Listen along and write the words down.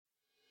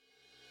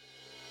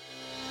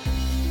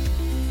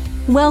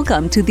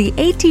Welcome to the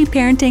AT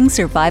Parenting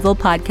Survival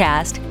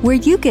Podcast, where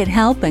you get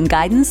help and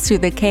guidance through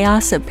the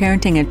chaos of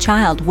parenting a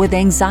child with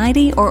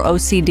anxiety or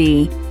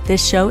OCD.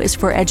 This show is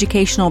for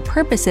educational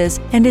purposes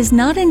and is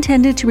not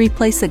intended to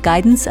replace the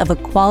guidance of a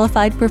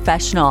qualified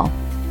professional.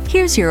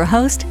 Here's your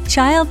host,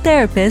 child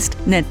therapist,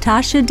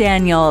 Natasha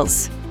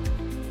Daniels.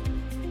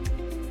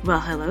 Well,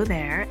 hello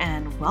there,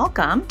 and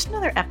welcome to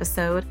another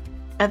episode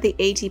of the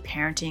AT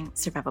Parenting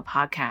Survival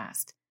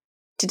Podcast.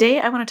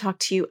 Today, I want to talk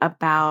to you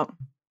about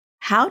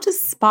how to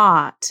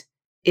spot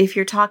if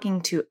you're talking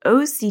to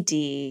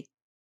OCD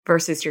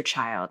versus your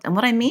child. And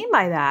what I mean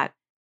by that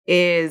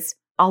is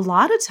a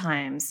lot of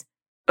times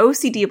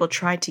OCD will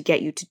try to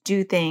get you to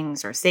do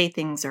things or say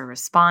things or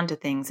respond to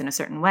things in a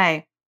certain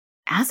way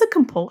as a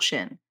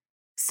compulsion.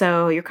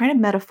 So you're kind of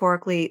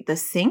metaphorically the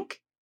sink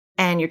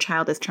and your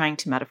child is trying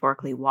to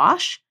metaphorically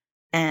wash.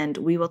 And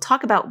we will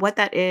talk about what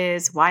that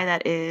is, why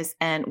that is,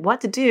 and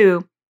what to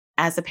do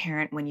as a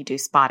parent when you do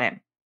spot it.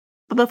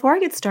 But before I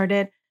get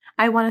started,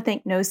 I want to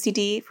thank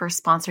NoCD for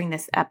sponsoring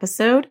this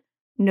episode.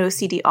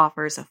 NoCD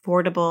offers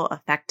affordable,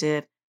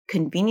 effective,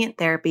 convenient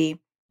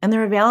therapy, and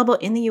they're available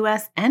in the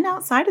US and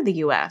outside of the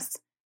US.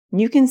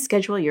 You can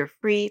schedule your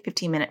free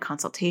 15-minute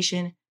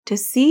consultation to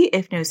see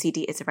if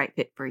NoCD is the right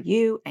fit for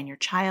you and your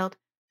child.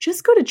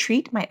 Just go to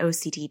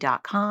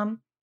treatmyocd.com.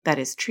 That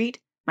is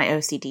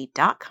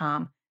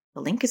treatmyocd.com.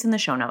 The link is in the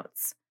show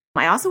notes.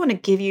 I also want to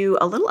give you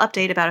a little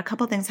update about a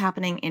couple things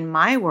happening in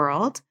my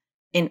world,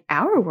 in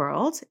our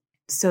world,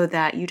 so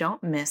that you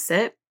don't miss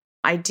it.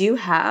 I do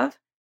have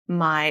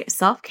my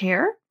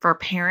self-care for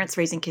parents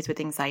raising kids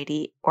with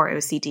anxiety or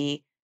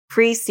OCD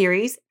free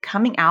series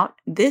coming out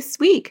this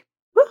week.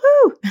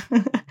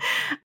 Woohoo!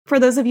 For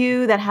those of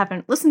you that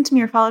haven't listened to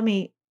me or followed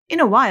me in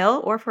a while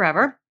or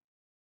forever,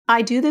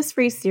 I do this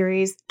free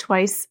series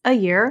twice a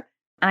year.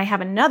 And I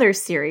have another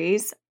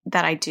series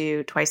that I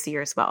do twice a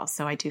year as well.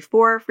 So I do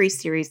 4 free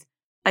series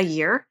a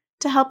year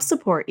to help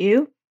support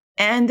you.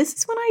 And this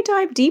is when I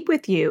dive deep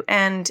with you,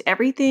 and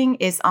everything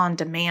is on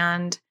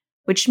demand,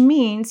 which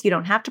means you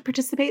don't have to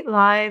participate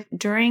live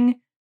during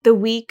the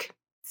week.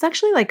 It's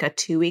actually like a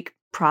 2-week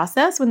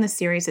process when the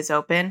series is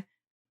open.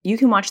 You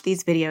can watch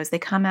these videos. They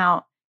come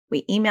out.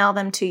 We email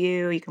them to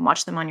you. You can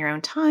watch them on your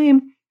own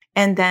time.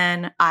 And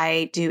then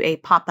I do a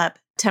pop-up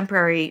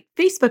temporary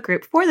Facebook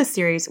group for the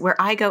series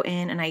where I go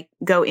in and I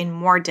go in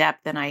more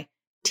depth than I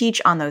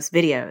teach on those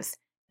videos.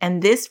 And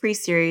this free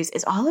series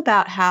is all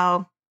about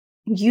how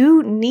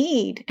you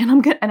need,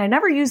 and I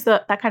never use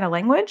that kind of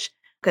language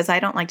because I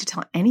don't like to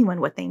tell anyone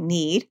what they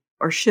need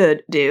or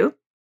should do.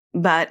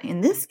 But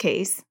in this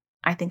case,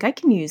 I think I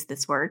can use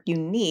this word. You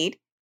need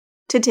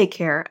to take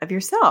care of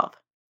yourself.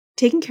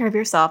 Taking care of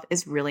yourself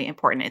is really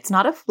important. It's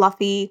not a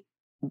fluffy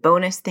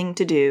bonus thing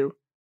to do.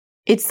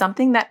 It's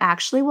something that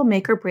actually will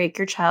make or break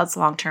your child's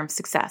long-term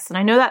success. And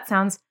I know that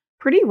sounds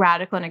pretty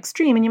radical and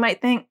extreme, and you might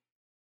think,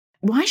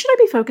 why should I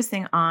be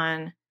focusing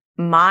on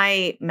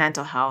my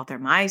mental health or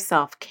my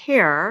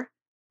self-care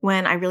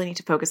when I really need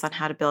to focus on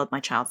how to build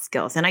my child's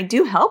skills? And I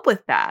do help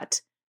with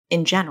that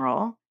in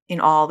general, in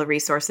all the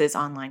resources,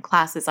 online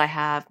classes I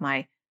have,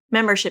 my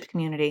membership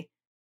community,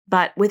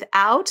 but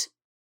without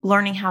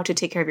learning how to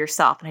take care of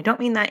yourself. And I don't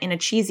mean that in a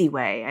cheesy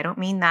way. I don't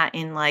mean that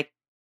in like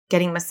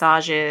getting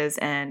massages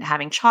and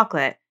having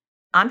chocolate.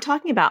 I'm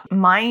talking about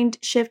mind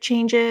shift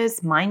changes,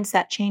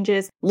 mindset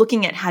changes,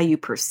 looking at how you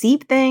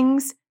perceive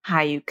things,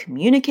 how you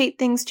communicate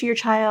things to your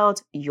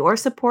child, your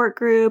support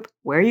group,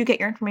 where you get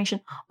your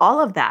information,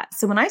 all of that.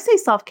 So when I say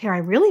self-care, I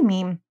really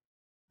mean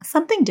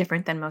something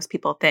different than most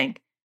people think.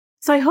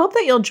 So I hope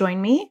that you'll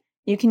join me.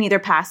 You can either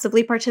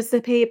passively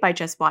participate by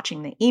just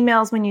watching the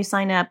emails when you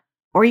sign up,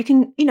 or you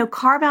can,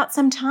 carve out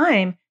some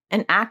time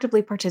and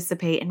actively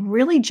participate and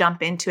really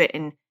jump into it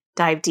and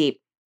dive deep.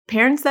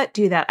 Parents that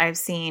do that, I've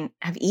seen,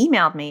 have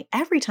emailed me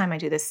every time I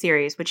do this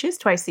series, which is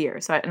twice a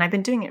year. And I've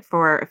been doing it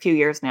for a few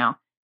years now.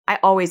 I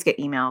always get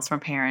emails from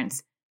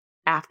parents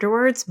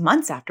afterwards,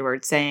 months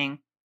afterwards, saying,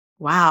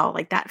 wow,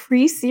 like that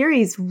free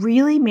series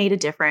really made a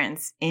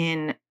difference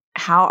in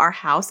how our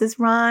house is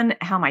run,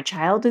 how my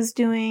child is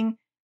doing,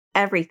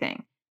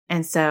 everything.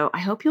 And so I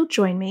hope you'll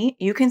join me.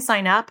 You can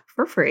sign up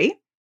for free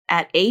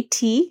at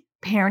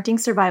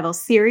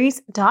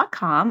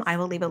atparentingsurvivalseries.com. I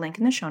will leave a link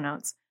in the show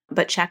notes,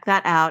 but check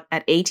that out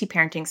at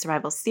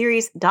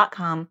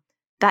atparentingsurvivalseries.com.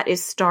 That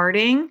is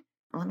starting,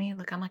 let me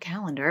look on my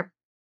calendar.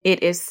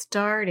 It's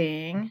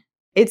starting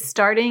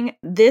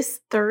this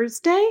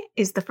Thursday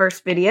is the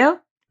first video,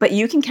 but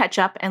you can catch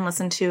up and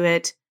listen to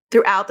it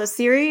throughout the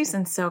series.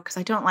 And so, because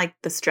I don't like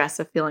the stress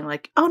of feeling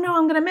like, oh no,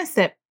 I'm going to miss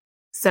it.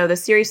 So the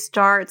series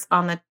starts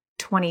on the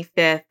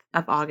 25th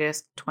of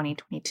August,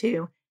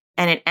 2022,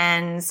 and it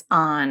ends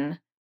on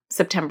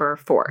September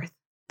 4th,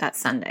 that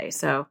Sunday.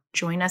 So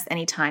join us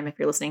anytime if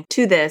you're listening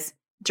to this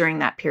during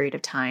that period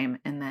of time.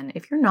 And then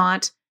if you're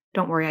not,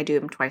 don't worry, I do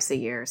them twice a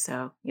year,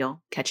 so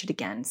you'll catch it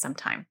again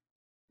sometime.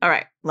 All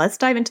right, let's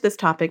dive into this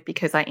topic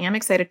because I am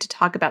excited to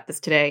talk about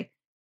this today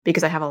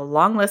because I have a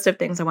long list of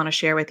things I want to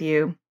share with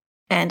you.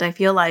 And I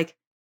feel like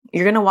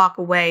you're going to walk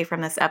away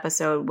from this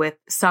episode with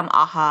some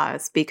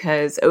ahas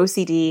because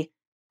OCD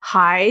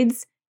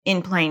hides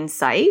in plain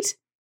sight.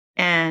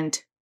 And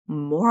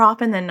more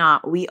often than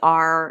not, we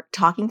are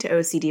talking to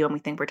OCD when we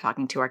think we're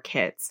talking to our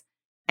kids.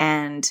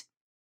 And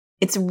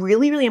it's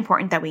really, really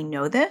important that we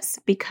know this,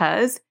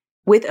 because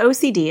with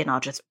OCD, and I'll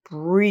just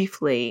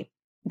briefly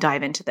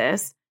dive into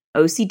this,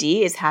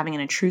 OCD is having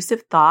an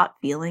intrusive thought,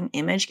 feeling,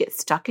 image get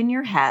stuck in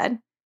your head,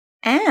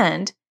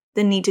 and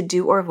the need to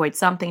do or avoid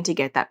something to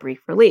get that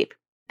brief relief.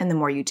 And the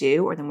more you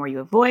do or the more you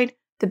avoid,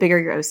 the bigger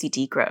your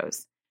OCD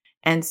grows.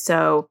 And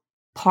so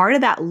part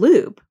of that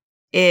loop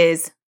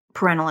is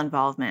parental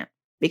involvement,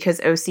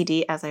 because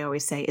OCD, as I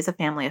always say, is a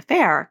family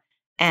affair.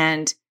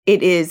 And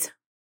it is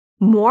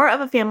more of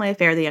a family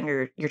affair the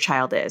younger your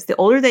child is. The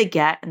older they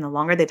get and the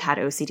longer they've had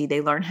OCD, they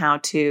learn how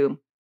to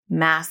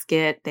mask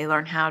it. They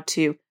learn how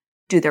to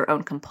do their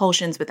own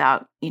compulsions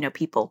without,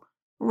 people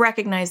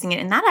recognizing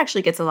it. And that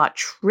actually gets a lot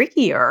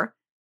trickier.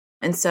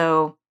 And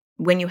so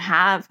when you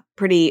have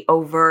pretty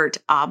overt,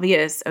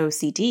 obvious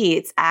OCD,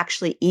 it's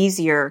actually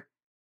easier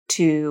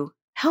to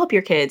help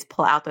your kids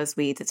pull out those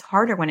weeds. It's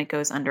harder when it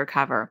goes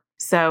undercover.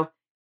 So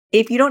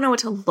if you don't know what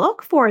to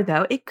look for,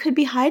 though, it could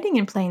be hiding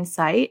in plain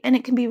sight and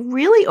it can be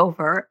really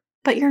overt,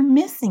 but you're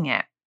missing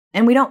it.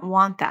 And we don't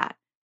want that,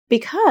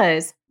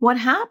 because what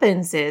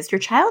happens is your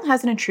child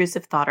has an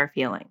intrusive thought or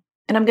feeling.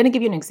 And I'm going to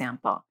give you an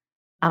example.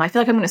 I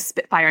feel like I'm going to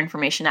spitfire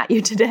information at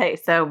you today,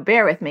 so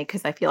bear with me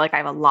because I feel like I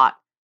have a lot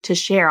to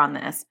share on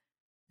this.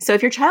 So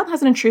if your child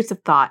has an intrusive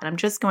thought, and I'm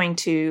just going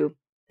to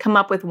come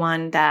up with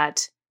one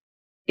that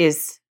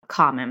is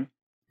common.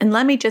 And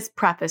let me just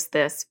preface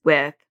this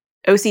with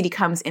OCD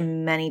comes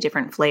in many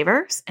different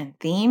flavors and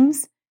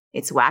themes.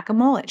 It's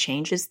whack-a-mole. It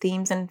changes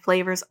themes and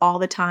flavors all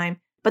the time.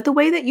 But the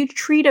way that you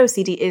treat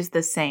OCD is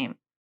the same.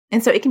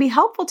 And so it can be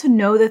helpful to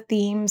know the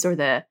themes or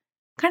the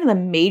kind of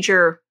the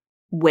major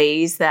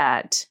ways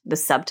that the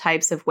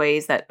subtypes of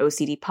ways that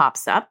OCD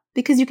pops up,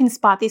 because you can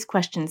spot these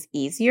questions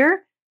easier.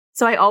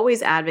 So I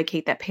always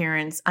advocate that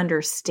parents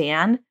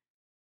understand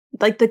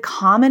like the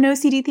common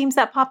OCD themes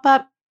that pop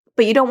up,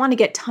 but you don't want to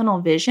get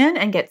tunnel vision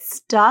and get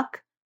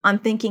stuck on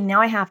thinking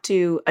now I have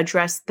to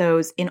address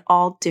those in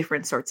all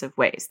different sorts of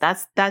ways.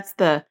 That's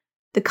the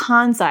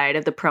con side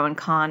of the pro and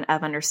con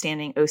of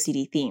understanding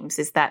OCD themes,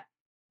 is that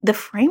the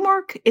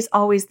framework is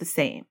always the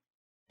same.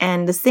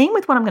 And the same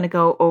with what I'm going to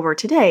go over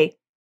today.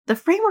 The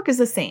framework is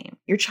the same.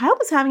 Your child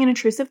is having an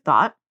intrusive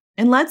thought,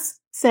 and let's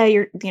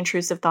say the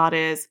intrusive thought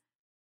is,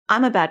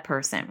 I'm a bad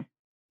person.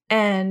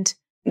 And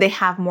they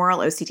have moral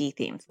OCD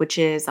themes, which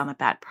is I'm a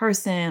bad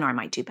person, or I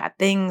might do bad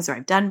things, or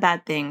I've done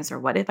bad things, or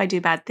what if I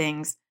do bad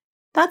things?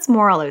 That's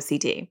moral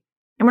OCD.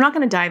 And we're not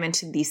going to dive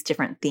into these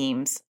different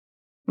themes.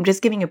 I'm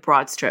just giving you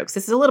broad strokes.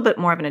 This is a little bit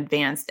more of an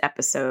advanced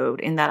episode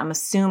in that I'm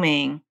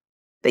assuming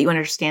that you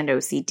understand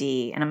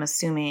OCD, and I'm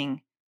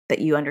assuming that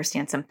you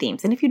understand some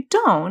themes. And if you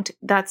don't,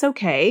 that's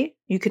okay.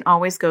 You can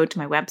always go to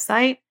my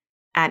website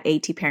at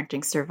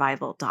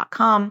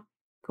atparentingsurvival.com,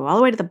 go all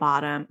the way to the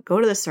bottom, go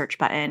to the search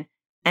button,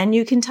 and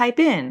you can type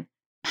in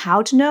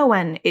how to know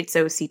when it's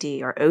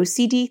OCD or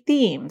OCD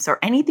themes or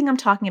anything I'm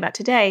talking about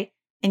today,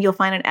 and you'll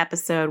find an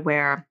episode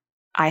where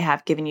I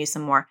have given you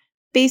some more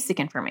basic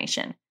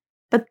information.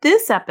 But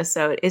this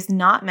episode is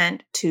not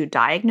meant to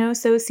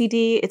diagnose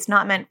OCD. It's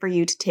not meant for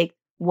you to take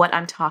what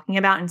I'm talking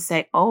about and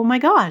say, oh my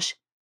gosh,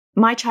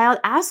 my child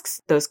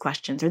asks those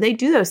questions or they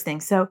do those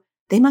things, so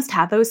they must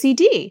have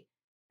OCD.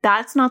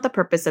 That's not the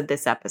purpose of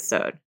this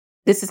episode.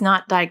 This is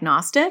not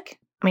diagnostic.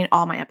 I mean,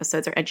 all my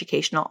episodes are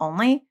educational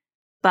only,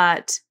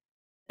 but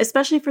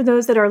especially for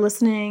those that are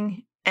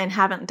listening and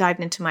haven't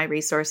dived into my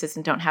resources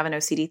and don't have an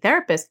OCD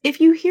therapist,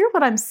 if you hear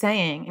what I'm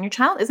saying and your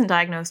child isn't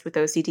diagnosed with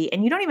OCD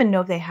and you don't even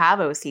know if they have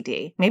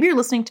OCD, maybe you're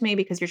listening to me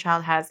because your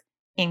child has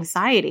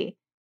anxiety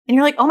and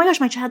you're like, oh my gosh,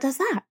 my child does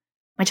that.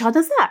 My child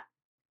does that.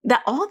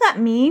 That all that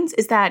means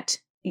is that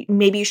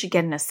maybe you should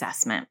get an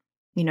assessment.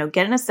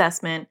 Get an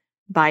assessment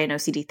by an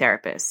OCD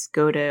therapist.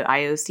 Go to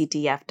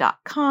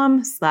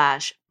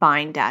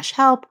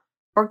iocdf.com/find-help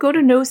or go to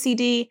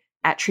NoCD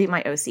at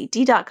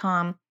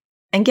treatmyocd.com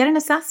and get an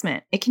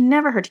assessment. It can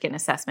never hurt to get an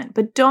assessment,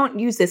 but don't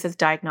use this as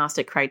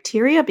diagnostic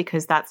criteria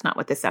because that's not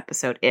what this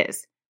episode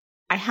is.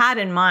 I had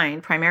in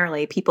mind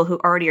primarily people who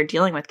already are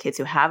dealing with kids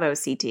who have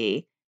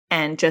OCD,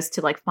 and just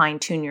to fine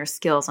tune your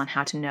skills on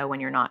how to know when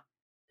you're not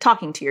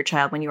talking to your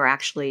child, when you are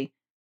actually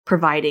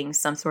providing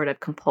some sort of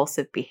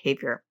compulsive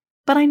behavior.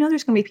 But I know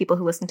there's going to be people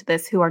who listen to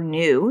this who are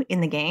new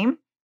in the game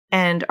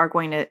and are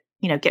going to,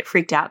 get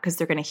freaked out because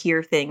they're going to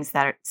hear things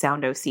that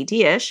sound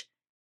OCD-ish.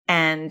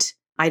 And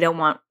I don't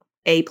want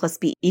A plus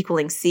B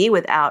equaling C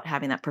without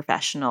having that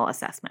professional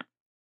assessment.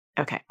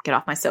 Okay, get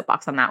off my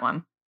soapbox on that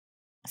one.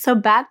 So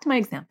back to my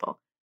example.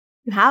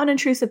 You have an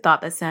intrusive thought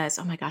that says,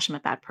 oh my gosh, I'm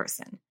a bad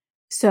person.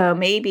 So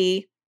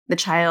maybe the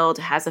child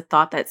has a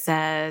thought that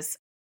says,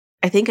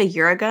 I think a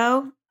year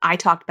ago, I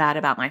talked bad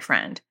about my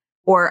friend,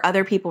 or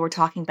other people were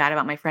talking bad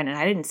about my friend and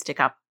I didn't stick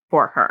up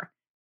for her.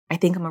 I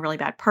think I'm a really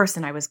bad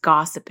person. I was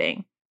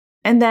gossiping.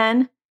 And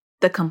then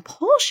the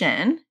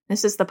compulsion,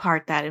 this is the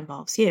part that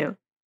involves you,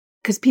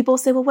 because people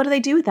say, well, what do they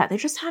do with that? They're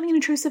just having an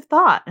intrusive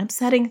thought, an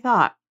upsetting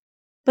thought.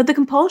 But the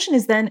compulsion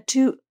is then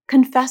to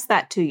confess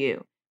that to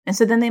you. And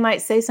so then they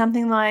might say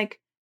something like,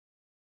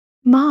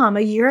 Mom,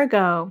 a year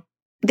ago,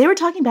 they were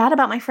talking bad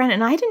about my friend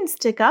and I didn't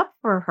stick up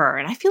for her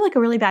and I feel like a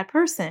really bad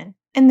person.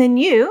 And then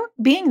you,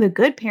 being the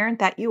good parent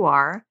that you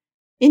are,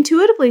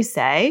 intuitively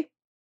say,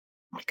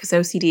 because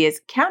OCD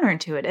is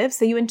counterintuitive,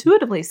 so you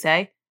intuitively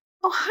say,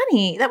 oh,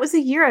 honey, that was a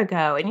year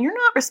ago and you're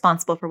not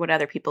responsible for what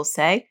other people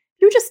say.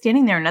 You were just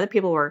standing there and other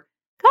people were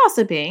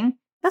gossiping.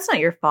 That's not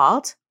your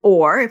fault.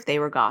 Or if they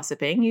were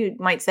gossiping, you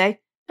might say,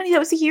 honey, that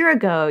was a year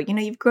ago.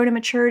 You've grown and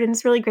matured and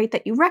it's really great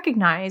that you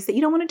recognize that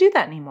you don't want to do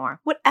that anymore.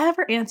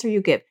 Whatever answer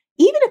you give,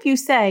 even if you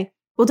say,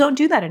 well, don't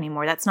do that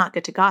anymore, that's not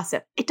good to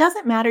gossip. It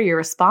doesn't matter your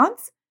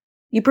response.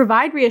 You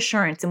provide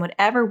reassurance in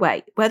whatever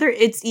way, whether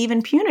it's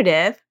even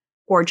punitive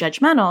or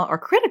judgmental or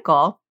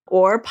critical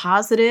or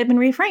positive and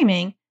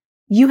reframing.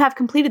 You have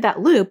completed that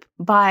loop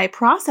by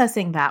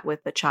processing that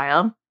with the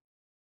child.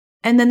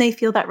 And then they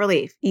feel that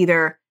relief.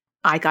 Either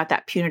I got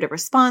that punitive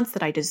response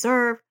that I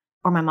deserve,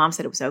 or my mom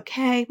said it was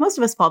okay. Most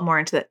of us fall more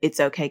into the it's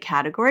okay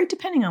category,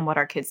 depending on what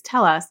our kids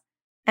tell us.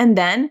 And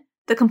then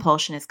the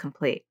compulsion is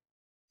complete.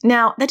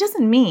 Now, that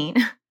doesn't mean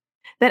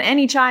that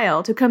any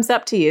child who comes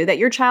up to you, that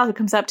your child who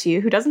comes up to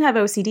you who doesn't have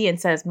OCD and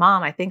says,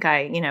 Mom, I think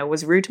I,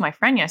 was rude to my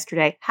friend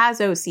yesterday, has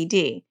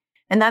OCD.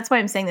 And that's why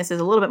I'm saying this is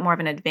a little bit more of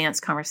an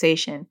advanced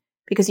conversation,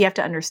 because you have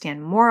to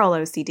understand moral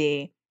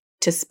OCD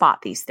to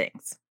spot these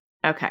things.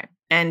 Okay.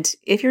 And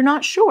if you're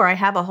not sure, I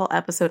have a whole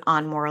episode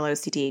on moral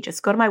OCD.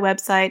 Just go to my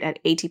website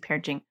at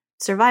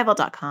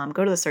atparentingsurvival.com,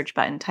 go to the search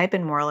button, type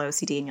in moral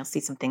OCD, and you'll see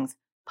some things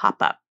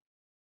pop up.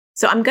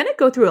 So I'm going to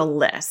go through a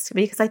list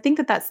because I think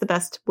that that's the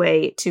best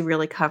way to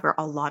really cover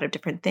a lot of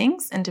different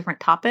things and different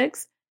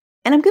topics.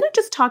 And I'm going to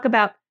just talk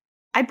about,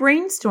 I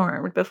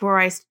brainstormed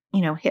before I,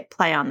 hit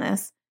play on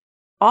this,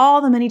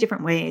 all the many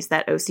different ways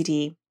that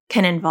OCD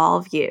can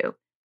involve you.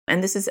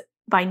 And this is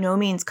by no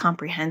means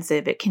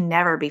comprehensive. It can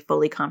never be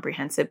fully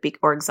comprehensive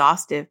or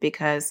exhaustive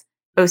because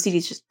OCD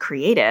is just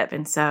creative.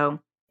 And so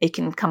it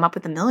can come up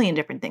with a million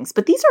different things.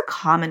 But these are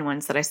common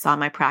ones that I saw in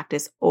my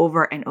practice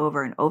over and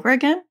over and over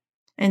again.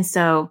 And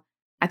so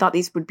I thought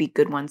these would be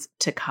good ones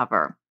to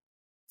cover.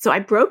 So I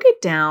broke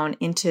it down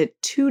into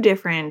two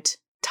different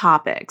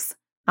topics.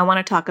 I want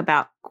to talk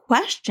about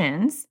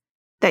questions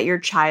that your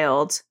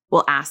child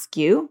will ask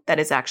you that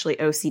is actually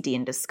OCD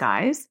in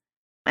disguise.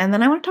 And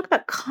then I want to talk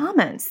about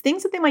comments,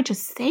 things that they might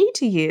just say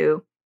to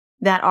you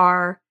that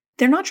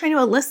they're not trying to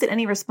elicit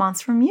any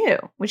response from you,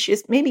 which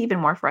is maybe even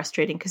more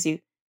frustrating because you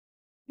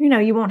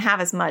won't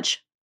have as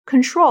much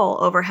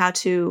control over how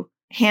to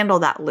handle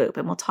that loop.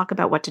 And we'll talk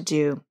about what to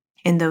do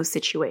in those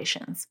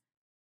situations.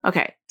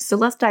 Okay, so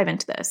let's dive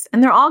into this.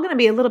 And they're all going to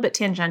be a little bit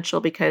tangential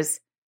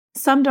because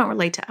some don't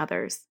relate to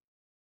others.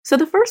 So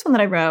the first one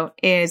that I wrote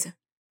is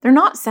they're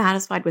not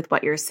satisfied with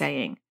what you're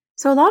saying.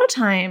 So a lot of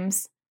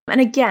times,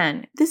 and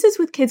again, this is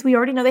with kids, we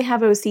already know they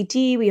have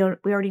OCD. We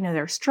already know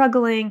they're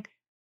struggling.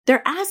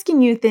 They're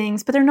asking you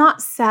things, but they're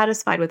not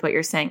satisfied with what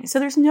you're saying. So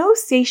there's no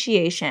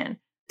satiation.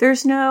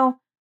 There's no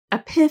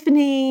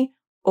epiphany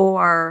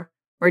or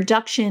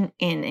reduction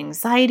in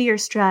anxiety or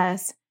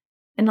stress.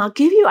 And I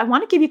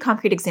want to give you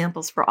concrete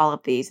examples for all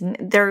of these.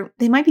 And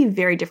they might be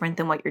very different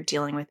than what you're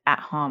dealing with at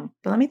home.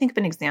 But let me think of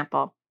an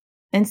example.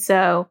 And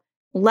so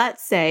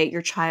let's say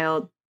your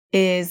child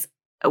is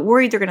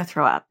worried they're going to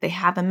throw up. They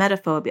have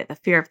emetophobia, the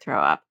fear of throw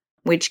up,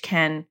 which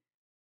can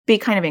be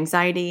kind of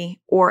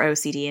anxiety or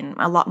OCD. And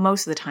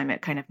most of the time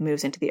it kind of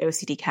moves into the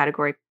OCD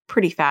category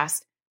pretty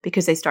fast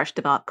because they start to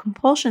develop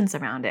compulsions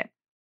around it.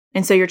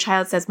 And so your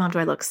child says, Mom, do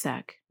I look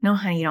sick? No,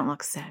 honey, you don't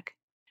look sick.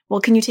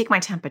 Well, can you take my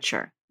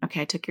temperature?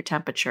 Okay, I took your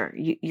temperature.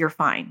 You're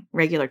fine.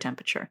 Regular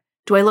temperature.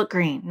 Do I look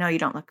green? No, you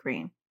don't look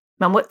green.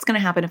 Mom, what's going to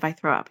happen if I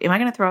throw up? Am I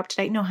going to throw up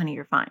today? No, honey,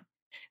 you're fine.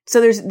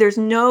 So there's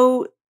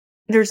no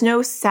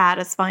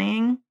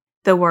satisfying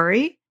the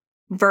worry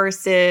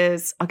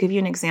versus, I'll give you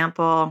an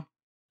example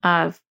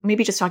of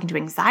maybe just talking to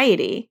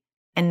anxiety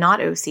and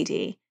not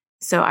OCD.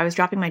 So I was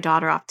dropping my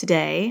daughter off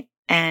today,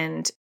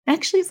 and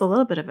actually it's a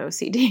little bit of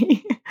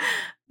OCD,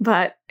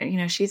 but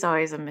she's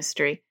always a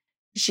mystery.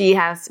 She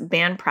has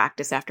band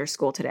practice after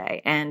school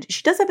today, and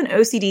she does have an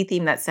OCD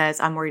theme that says,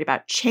 I'm worried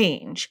about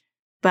change,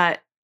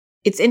 but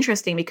it's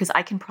interesting because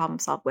I can problem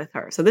solve with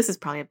her. So this is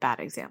probably a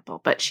bad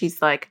example, but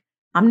she's like,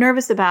 I'm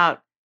nervous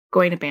about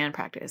going to band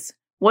practice.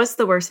 What's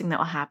the worst thing that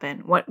will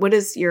happen? What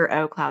does your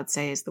O Cloud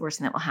say is the worst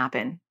thing that will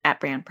happen at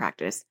band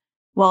practice?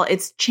 Well,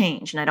 it's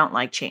change, and I don't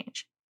like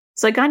change.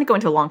 So I kind of go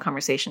into a long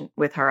conversation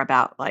with her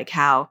about like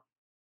how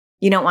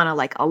you don't want to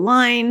like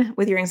align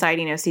with your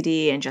anxiety and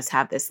OCD and just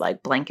have this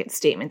like blanket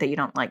statement that you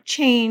don't like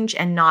change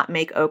and not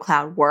make O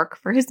Cloud work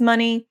for his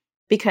money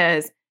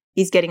because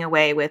he's getting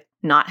away with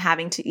not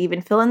having to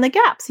even fill in the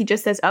gaps. He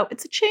just says, oh,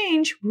 it's a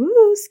change.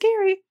 Woo,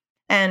 scary.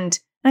 And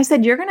I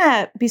said, you're going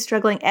to be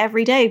struggling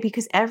every day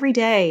because every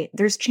day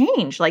there's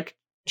change. Like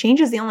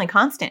change is the only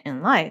constant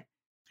in life.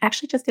 I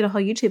actually just did a whole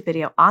YouTube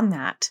video on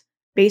that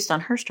based on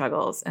her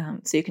struggles.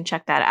 So you can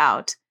check that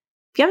out.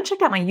 If you haven't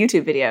checked out my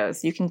YouTube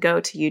videos, you can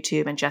go to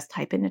YouTube and just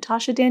type in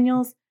Natasha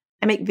Daniels.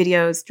 I make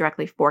videos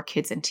directly for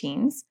kids and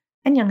teens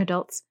and young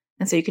adults.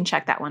 And so you can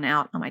check that one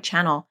out on my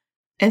channel.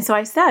 And so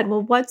I said,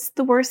 well, what's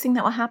the worst thing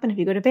that will happen if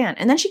you go to band?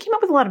 And then she came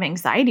up with a lot of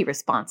anxiety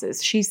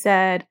responses. She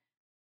said,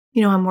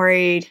 I'm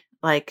worried,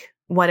 like,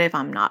 what if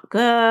I'm not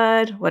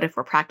good? What if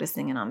we're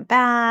practicing and I'm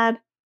bad?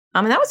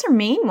 And that was her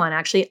main one,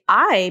 actually.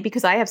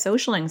 Because I have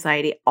social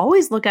anxiety,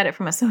 always look at it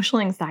from a social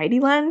anxiety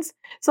lens.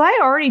 So I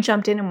already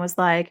jumped in and was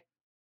like,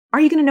 are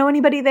you going to know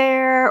anybody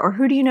there? Or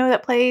who do you know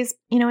that plays,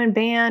 in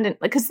band? And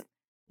because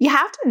you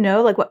have to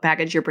know like what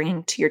baggage you're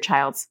bringing to your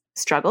child's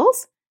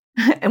struggles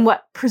and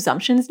what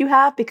presumptions you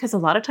have, because a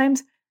lot of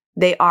times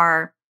they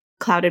are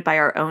clouded by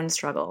our own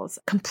struggles,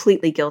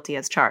 completely guilty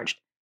as charged.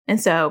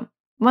 And so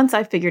once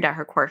I figured out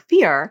her core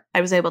fear, I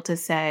was able to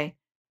say,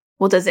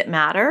 well, does it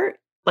matter?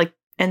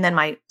 And then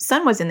my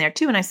son was in there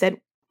too. And I said,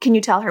 can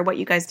you tell her what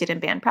you guys did in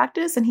band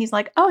practice? And he's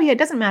like, oh yeah, it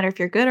doesn't matter if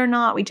you're good or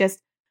not. We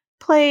just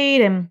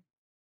played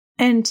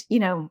and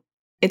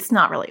it's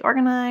not really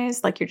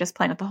organized. Like you're just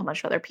playing with a whole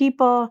bunch of other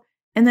people.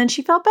 And then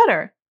she felt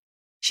better.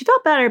 She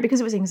felt better because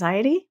it was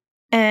anxiety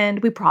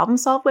and we problem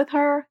solved with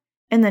her.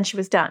 And then she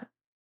was done.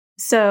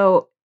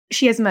 So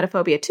she has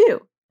emetophobia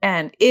too.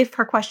 And if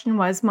her question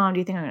was, Mom, do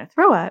you think I'm going to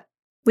throw up?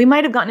 We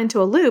might have gotten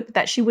into a loop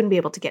that she wouldn't be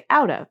able to get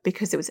out of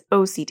because it was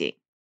OCD.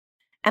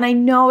 And I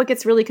know it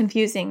gets really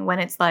confusing when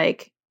it's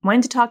like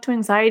when to talk to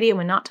anxiety and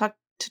when not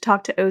to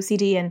talk to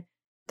OCD. And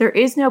there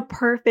is no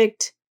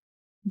perfect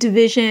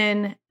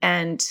division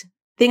and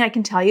thing I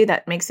can tell you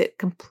that makes it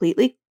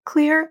completely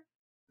clear.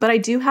 But I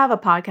do have a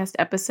podcast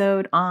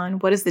episode on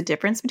what is the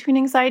difference between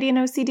anxiety and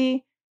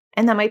OCD.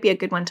 And that might be a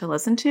good one to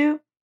listen to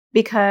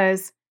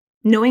because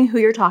knowing who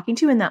you're talking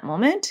to in that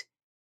moment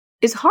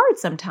is hard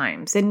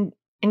sometimes. And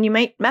you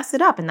might mess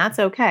it up and that's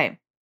okay.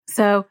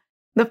 So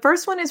the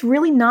first one is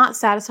really not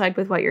satisfied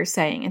with what you're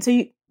saying. And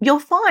so you'll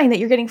find that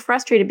you're getting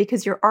frustrated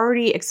because you're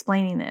already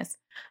explaining this.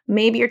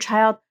 Maybe your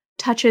child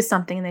touches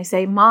something and they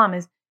say, Mom,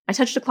 I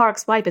touched a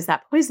Clorox wipe. Is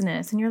that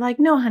poisonous? And you're like,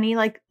 no, honey,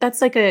 like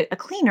that's like a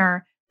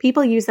cleaner.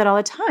 People use that all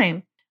the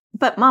time.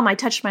 But Mom, I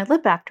touched my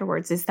lip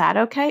afterwards. Is that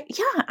okay?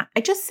 Yeah, I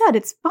just said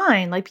it's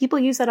fine. Like people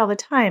use that all the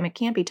time. It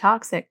can't be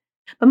toxic.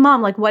 But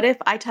Mom, like what if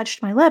I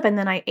touched my lip and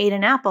then I ate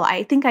an apple?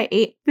 I think I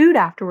ate food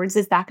afterwards.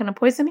 Is that going to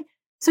poison me?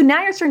 So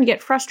now you're starting to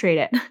get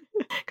frustrated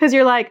because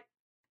you're like,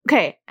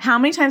 okay, how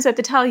many times do I have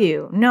to tell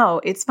you? No,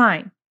 it's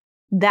fine.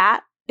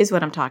 That is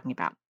what I'm talking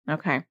about.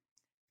 Okay.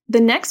 The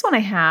next one I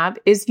have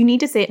is you need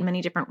to say it in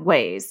many different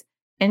ways.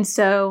 And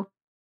so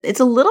it's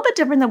a little bit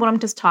different than what I'm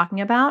just talking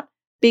about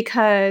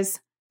because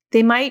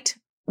they might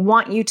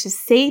want you to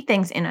say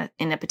things in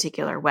a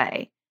particular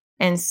way.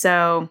 And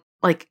so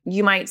like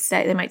they might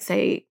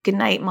say, good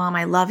night, Mom,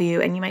 I love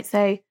you. And you might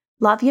say,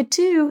 love you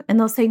too. And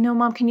they'll say, no,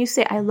 Mom, can you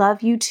say, I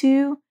love you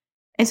too?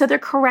 And so they're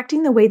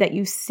correcting the way that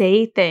you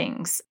say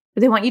things.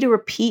 They want you to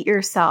repeat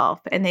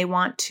yourself and they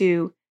want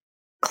to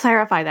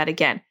clarify that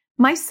again.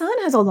 My son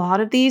has a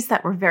lot of these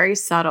that were very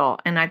subtle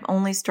and I've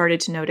only started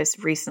to notice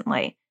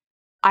recently.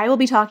 I will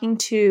be talking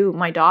to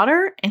my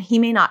daughter and he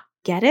may not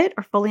get it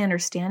or fully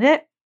understand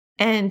it.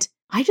 And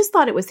I just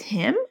thought it was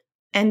him.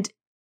 And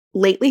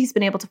lately he's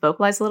been able to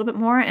vocalize a little bit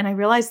more. And I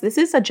realized this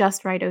is a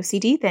just right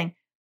OCD thing.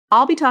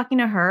 I'll be talking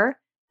to her.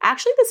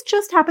 Actually, this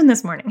just happened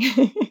this morning.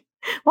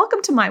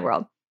 Welcome to my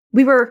world.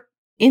 We were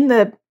in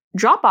the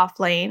drop-off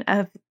lane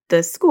of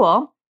the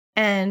school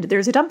and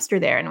there's a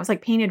dumpster there and it was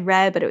like painted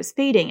red, but it was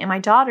fading. And my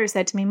daughter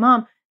said to me,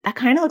 Mom, that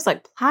kind of looks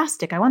like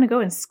plastic. I want to go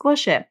and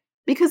squish it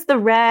because the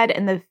red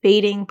and the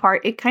fading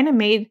part, it kind of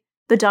made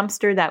the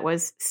dumpster that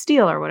was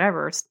steel or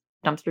whatever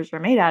dumpsters are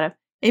made out of.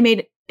 It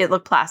made it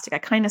look plastic. I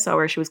kind of saw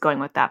where she was going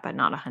with that, but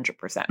not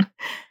 100%.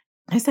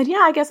 I said,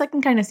 yeah, I guess I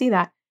can kind of see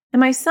that. And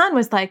my son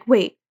was like,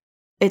 wait,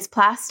 it's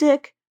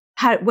plastic?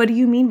 What do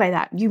you mean by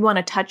that? You want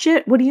to touch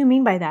it? What do you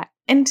mean by that?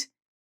 And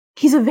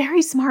he's a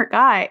very smart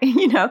guy,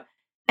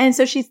 And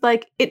so she's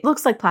like, it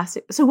looks like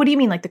plastic. So what do you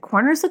mean? Like the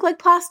corners look like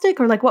plastic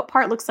or like what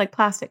part looks like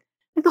plastic?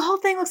 Like the whole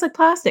thing looks like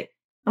plastic.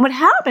 And what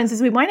happens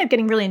is we wind up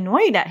getting really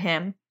annoyed at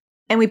him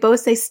and we both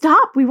say,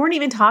 stop, we weren't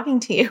even talking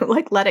to you.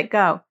 Like, let it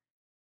go.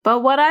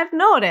 But what I've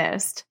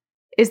noticed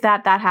is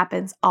that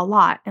happens a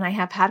lot. And I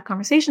have had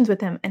conversations with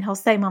him and he'll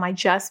say, Mom, I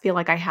just feel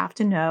like I have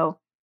to know.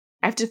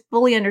 I have to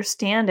fully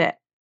understand it.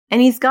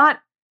 And he's got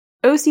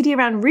OCD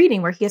around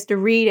reading where he has to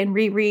read and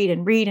reread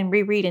and read and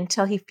reread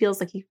until he feels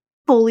like he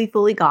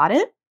fully got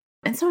it.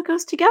 And so it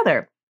goes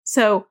together.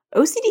 So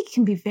OCD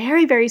can be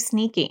very, very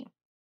sneaky.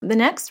 The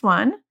next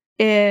one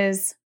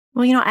is,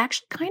 I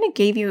actually kind of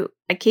gave you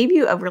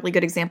a really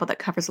good example that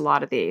covers a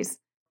lot of these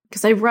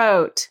because I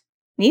wrote,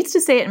 needs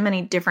to say it in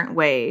many different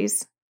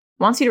ways,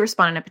 wants you to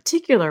respond in a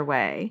particular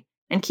way,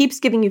 and keeps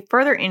giving you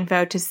further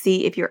info to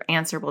see if your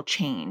answer will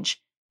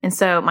change. And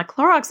so my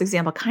Clorox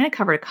example kind of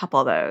covered a couple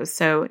of those.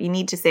 So you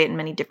need to say it in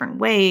many different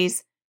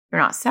ways.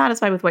 You're not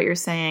satisfied with what you're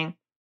saying.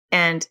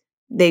 And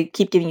they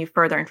keep giving you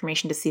further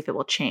information to see if it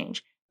will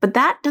change. But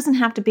that doesn't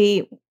have to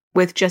be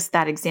with just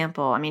that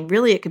example. I mean,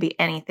 really, it could be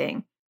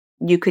anything.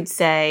 You could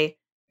say,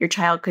 your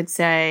child could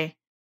say,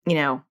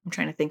 I'm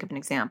trying to think of an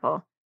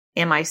example.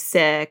 Am I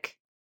sick?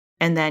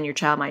 And then your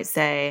child might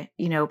say,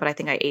 but I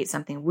think I ate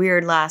something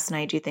weird last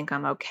night. Do you think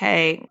I'm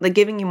okay? Like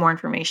giving you more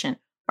information.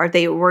 Or if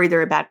they worry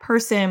they're a bad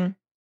person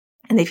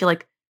and they feel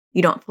like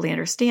you don't fully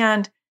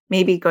understand,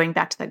 maybe going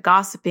back to the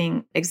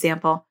gossiping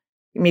example,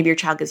 maybe your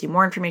child gives you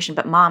more information,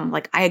 but mom,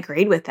 like I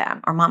agreed with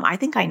them, or mom, I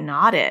think I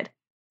nodded.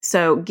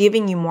 So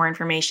giving you more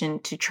information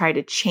to try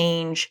to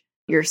change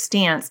your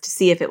stance to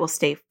see if it will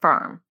stay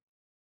firm.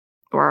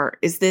 Or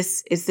is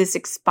this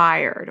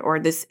expired? Or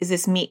is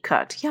this meat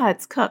cooked? Yeah,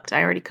 it's cooked.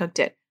 I already cooked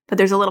it, but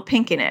there's a little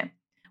pink in it.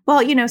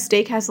 Well,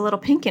 steak has a little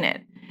pink in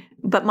it.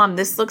 But mom,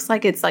 this looks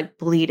like it's like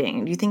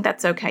bleeding. Do you think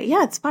that's okay?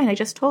 Yeah, it's fine. I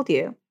just told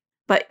you.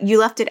 But you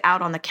left it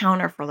out on the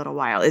counter for a little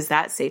while. Is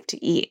that safe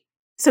to eat?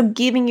 So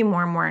giving you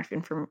more and more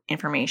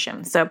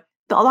information. So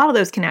a lot of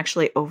those can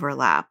actually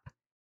overlap.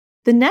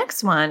 The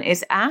next one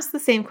is ask the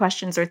same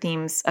questions or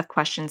themes of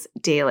questions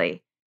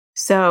daily.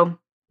 So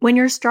when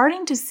you're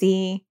starting to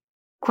see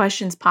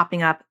questions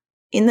popping up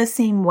in the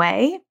same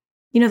way,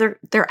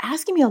 they're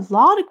asking me a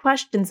lot of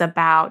questions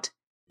about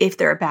if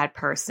they're a bad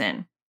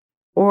person,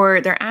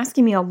 or they're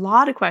asking me a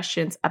lot of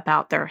questions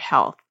about their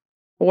health,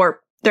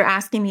 or they're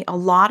asking me a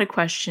lot of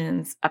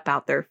questions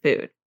about their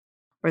food,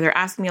 or they're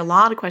asking me a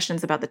lot of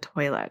questions about the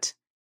toilet.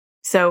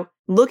 So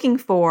looking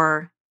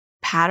for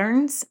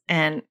patterns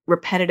and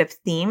repetitive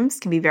themes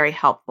can be very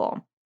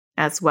helpful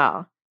as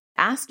well.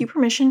 Ask you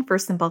permission for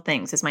simple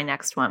things is my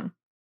next one.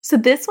 So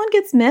this one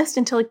gets missed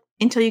until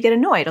you get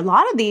annoyed. A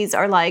lot of these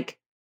are like,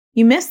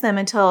 you miss them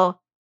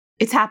until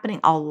it's happening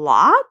a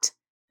lot.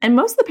 And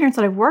most of the parents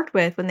that I've worked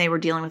with when they were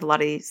dealing with a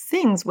lot of these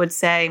things would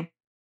say,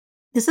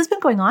 this has been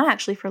going on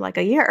actually for like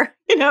a year,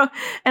 and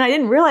I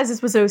didn't realize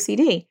this was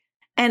OCD.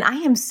 And I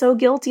am so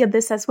guilty of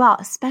this as well,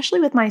 especially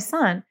with my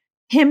son,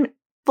 him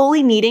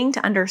fully needing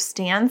to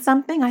understand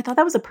something. I thought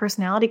that was a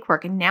personality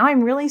quirk. And now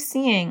I'm really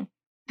seeing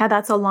how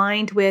that's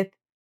aligned with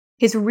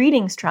his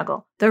reading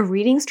struggle. The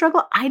reading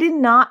struggle,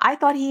 I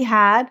thought he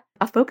had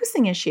a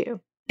focusing issue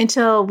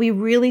until we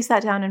really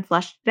sat down and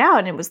fleshed it out.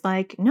 And it was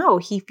like, no,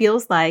 he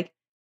feels like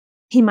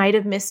he might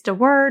have missed a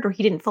word or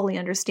he didn't fully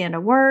understand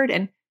a word.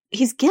 And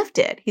he's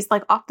gifted. He's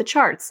like off the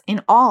charts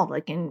in all,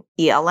 like in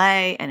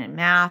ELA and in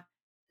math.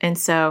 And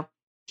so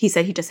he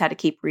said he just had to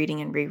keep reading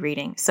and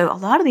rereading. So a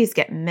lot of these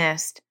get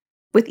missed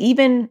with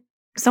even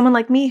someone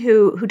like me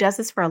who does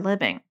this for a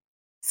living.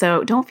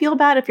 So don't feel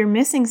bad if you're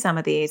missing some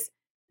of these,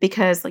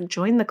 because like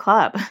join the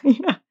club.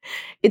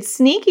 It's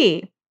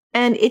sneaky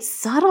and it's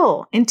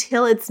subtle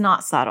until it's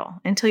not subtle,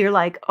 until you're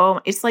like,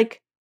 oh, it's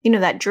like,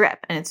 that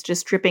drip and it's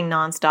just dripping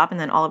nonstop. And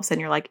then all of a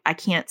sudden you're like, I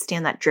can't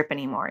stand that drip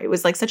anymore. It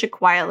was like such a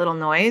quiet little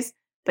noise,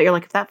 but you're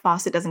like, if that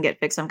faucet doesn't get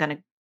fixed, I'm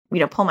going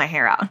to, pull my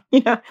hair out,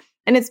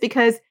 and it's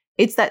because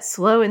it's that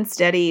slow and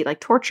steady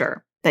like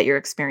torture that you're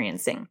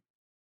experiencing.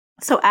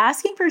 So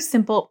asking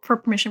for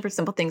permission for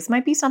simple things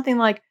might be something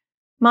like,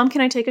 Mom,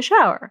 can I take a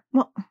shower?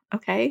 Well,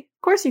 okay,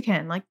 of course you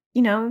can. Like,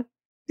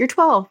 you're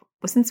 12.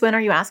 Well, since when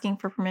are you asking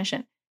for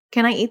permission?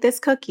 Can I eat this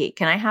cookie?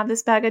 Can I have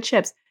this bag of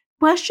chips?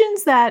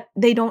 Questions that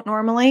they don't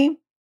normally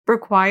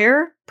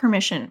require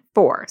permission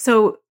for.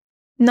 So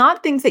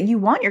not things that you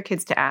want your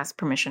kids to ask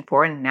permission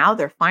for, and now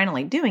they're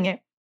finally doing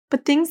it,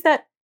 but things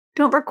that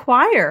don't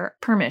require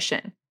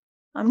permission.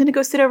 I'm going to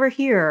go sit over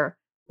here,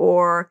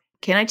 or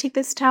can I take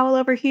this towel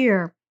over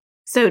here?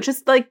 So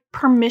just like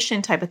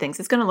permission type of things.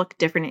 It's going to look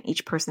different in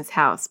each person's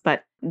house,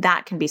 but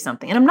that can be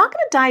something. And I'm not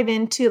going to dive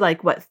into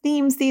like what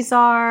themes these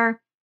are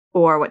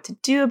or what to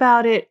do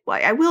about it.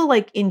 I will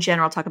like in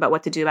general talk about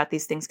what to do about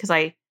these things, because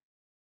I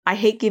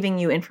hate giving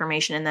you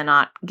information and then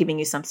not giving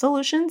you some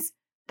solutions,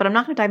 but I'm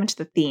not going to dive into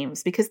the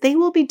themes because they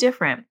will be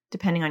different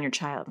depending on your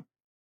child.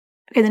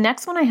 Okay, the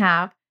next one I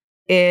have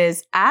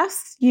is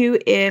ask you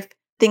if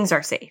things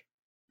are safe.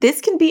 This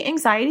can be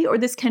anxiety or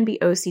this can be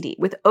OCD.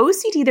 With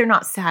OCD, they're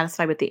not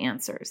satisfied with the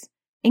answers.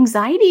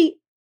 Anxiety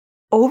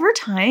over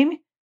time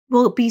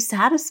will be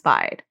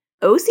satisfied.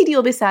 OCD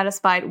will be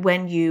satisfied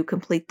when you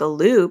complete the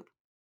loop,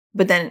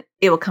 but then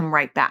it will come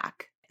right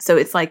back. So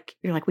it's like,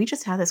 you're like, we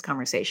just had this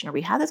conversation, or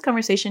we had this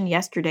conversation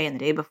yesterday and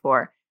the day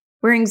before,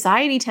 where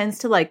anxiety tends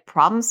to like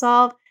problem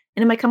solve,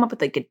 and it might come up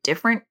with like a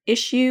different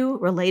issue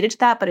related to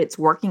that, but it's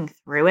working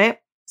through it.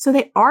 So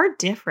they are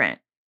different.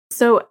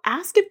 So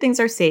ask if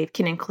things are safe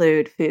can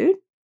include food.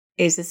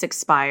 Is this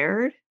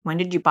expired? When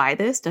did you buy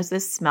this? Does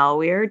this smell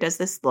weird? Does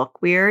this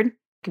look weird? It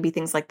could be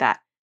things like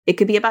that. It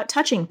could be about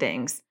touching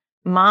things.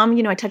 Mom,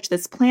 I touched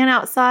this plant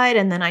outside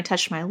and then I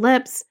touched my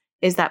lips.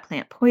 Is that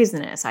plant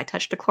poisonous? I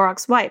touched a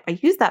Clorox wipe. I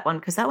use that one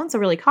because that one's a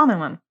really common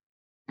one.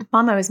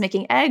 Mom, I was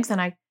making eggs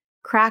and I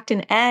cracked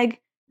an egg.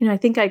 I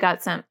think I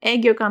got some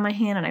egg yolk on my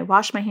hand and I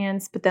washed my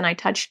hands, but then I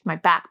touched my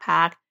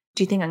backpack.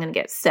 Do you think I'm going to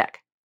get sick?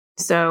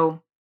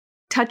 So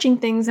touching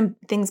things and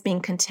things being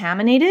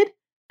contaminated,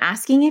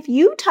 asking if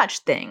you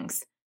touched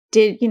things.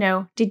 Did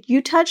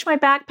you touch my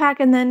backpack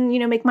and then,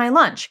 make my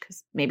lunch?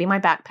 Because maybe my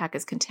backpack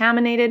is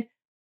contaminated.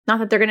 Not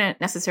that they're going to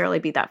necessarily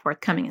be that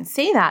forthcoming and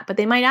say that, but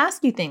they might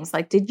ask you things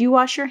like, did you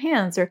wash your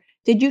hands? Or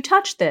did you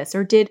touch this?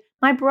 Or did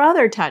my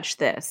brother touch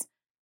this?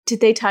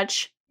 Did they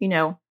touch,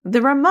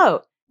 the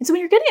remote? And so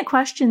when you're getting a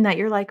question that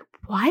you're like,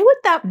 why would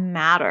that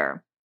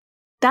matter?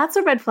 that's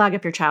a red flag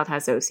if your child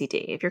has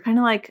OCD. If you're kind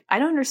of like, I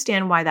don't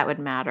understand why that would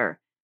matter,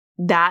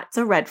 that's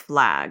a red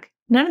flag.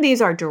 None of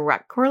these are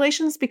direct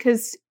correlations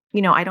because,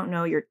 I don't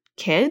know your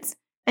kids.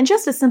 And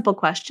just a simple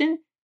question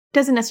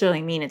doesn't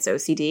necessarily mean it's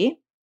OCD,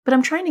 but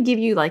I'm trying to give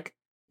you like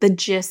the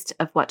gist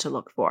of what to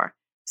look for.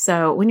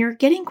 So when you're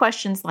getting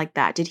questions like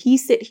that, did he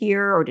sit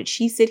here or did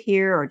she sit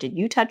here or did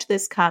you touch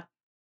this cup?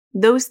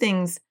 Those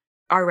things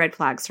are red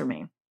flags for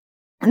me.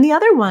 And the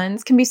other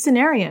ones can be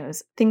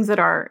scenarios, things that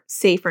are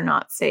safe or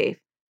not safe.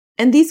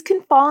 And these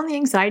can fall in the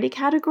anxiety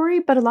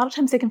category, but a lot of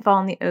times they can fall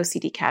in the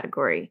OCD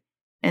category.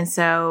 And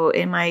so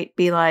it might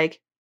be like,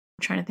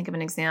 I'm trying to think of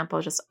an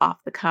example just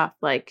off the cuff,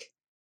 like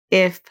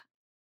if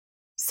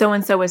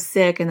so-and-so was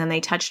sick and then they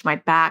touched my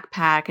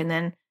backpack and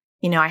then,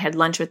 I had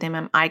lunch with them,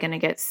 am I going to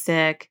get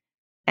sick?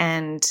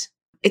 And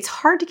it's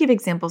hard to give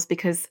examples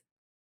because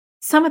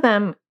some of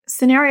them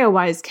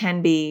scenario-wise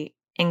can be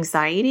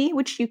anxiety,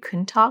 which you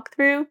can talk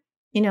through,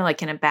 like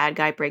can a bad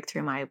guy break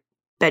through my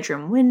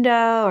bedroom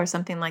window or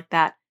something like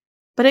that.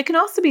 But it can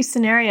also be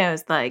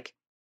scenarios like,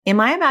 am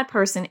I a bad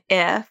person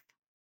if,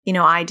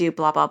 I do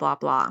blah, blah, blah,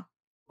 blah,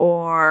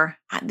 or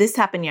this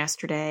happened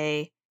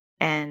yesterday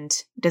and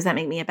does that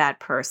make me a bad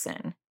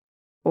person?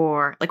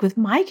 Or like with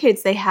my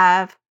kids, they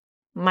have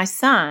my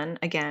son,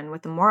 again,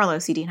 with the moral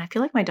OCD, and I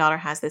feel like my daughter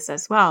has this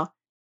as well.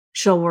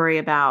 She'll worry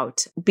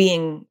about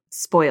being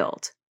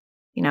spoiled,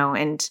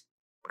 and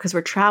because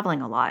we're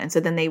traveling a lot. And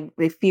so then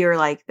they fear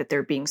like that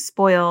they're being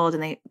spoiled,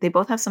 and they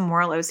both have some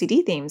moral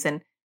OCD themes.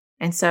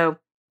 And so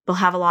they'll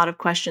have a lot of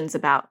questions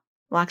about,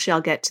 well, actually,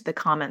 I'll get to the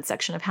comment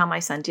section of how my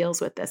son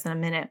deals with this in a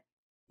minute,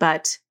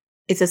 but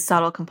it's a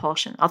subtle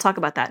compulsion. I'll talk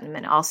about that in a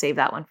minute. I'll save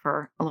that one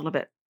for a little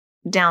bit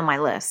down my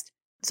list.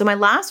 So my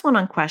last one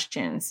on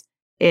questions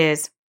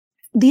is,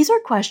 these are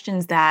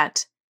questions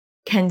that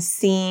can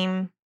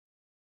seem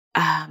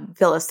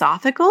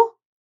philosophical,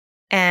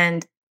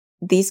 and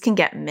these can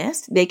get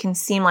missed. They can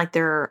seem like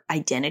they're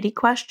identity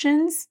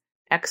questions,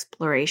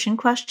 exploration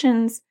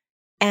questions,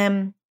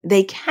 and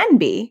they can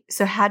be.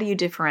 So how do you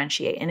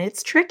differentiate? And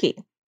it's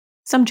tricky.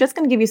 So I'm just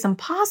going to give you some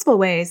possible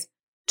ways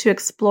to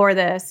explore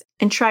this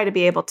and try to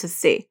be able to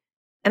see.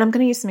 And I'm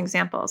going to use some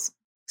examples.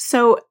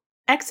 So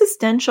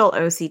existential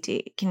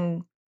OCD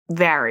can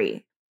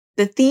vary.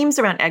 The themes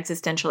around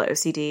existential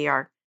OCD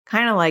are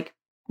kind of like,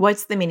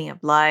 what's the meaning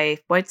of life?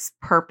 What's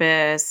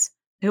purpose?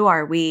 Who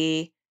are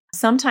we?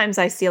 Sometimes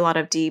I see a lot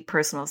of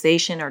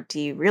depersonalization or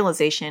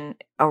derealization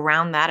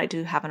around that. I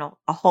do have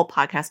a whole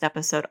podcast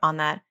episode on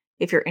that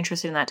if you're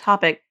interested in that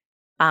topic.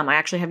 I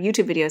actually have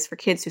YouTube videos for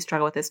kids who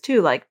struggle with this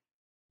too. Like,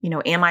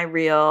 am I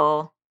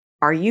real?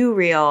 Are you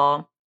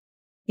real?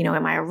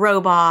 Am I a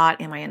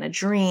robot? Am I in a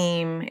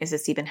dream? Is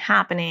this even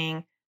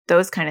happening?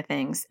 Those kind of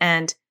things.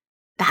 And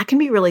that can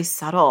be really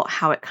subtle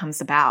how it comes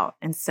about.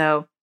 And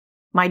so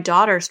my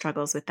daughter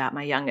struggles with that,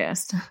 my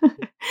youngest.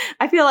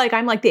 I feel like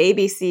I'm like the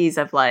ABCs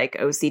of like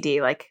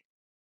OCD. Like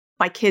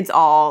my kids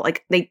all,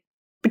 like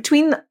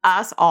between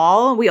us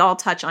all, we all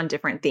touch on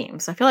different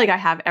themes. So I feel like I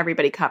have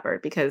everybody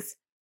covered because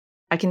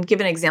I can give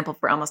an example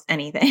for almost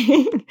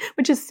anything,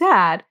 which is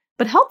sad,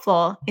 but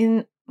helpful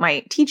in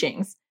my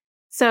teachings.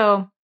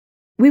 So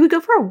we would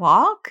go for a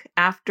walk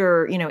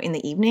after, in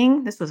the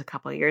evening. This was a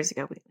couple of years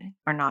ago. We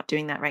are not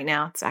doing that right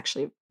now. It's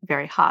actually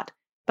very hot.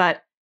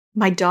 But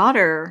my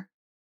daughter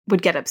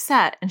would get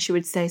upset and she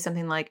would say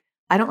something like,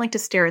 I don't like to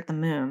stare at the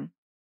moon.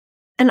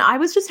 And I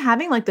was just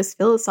having like this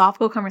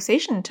philosophical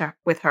conversation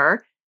with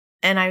her.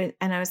 And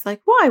I was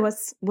like, why?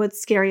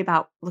 What's scary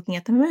about looking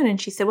at the moon?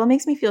 And she said, well, it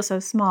makes me feel so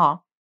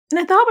small. And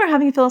I thought we were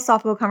having a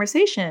philosophical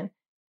conversation.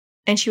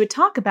 And she would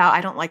talk about,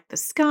 I don't like the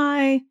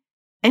sky.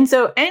 And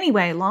so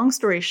anyway, long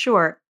story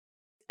short,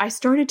 I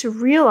started to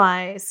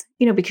realize,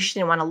 because she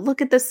didn't want to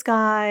look at the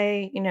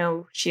sky,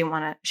 she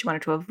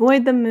wanted to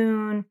avoid the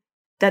moon,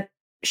 that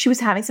she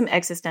was having some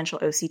existential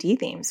OCD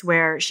themes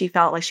where she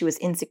felt like she was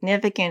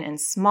insignificant and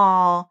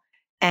small.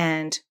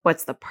 And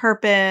what's the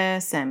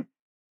purpose? And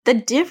the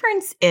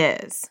difference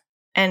is,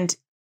 and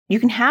you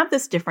can have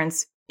this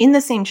difference in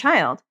the same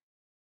child,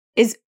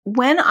 is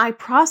when I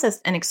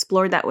processed and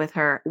explored that with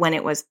her, when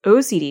it was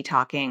OCD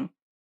talking,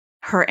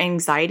 her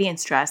anxiety and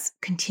stress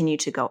continued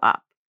to go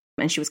up.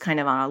 And she was kind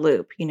of on a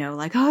loop,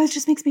 like, oh, it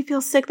just makes me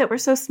feel sick that we're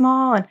so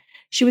small. And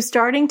she was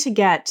starting to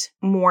get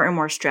more and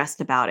more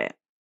stressed about it.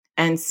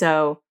 And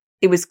so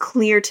it was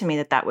clear to me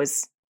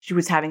that she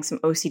was having some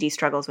OCD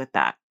struggles with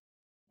that.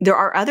 There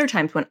are other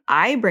times when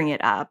I bring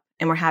it up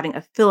and we're having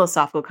a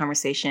philosophical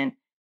conversation.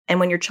 And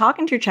when you're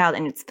talking to your child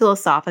and it's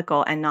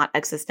philosophical and not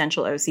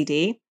existential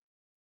OCD,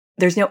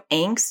 there's no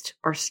angst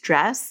or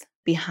stress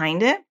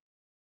behind it.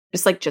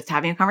 Just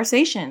having a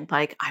conversation,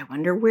 like, I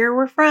wonder where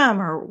we're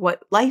from or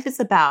what life is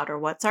about or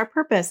what's our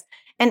purpose.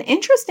 And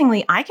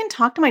interestingly, I can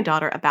talk to my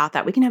daughter about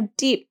that. We can have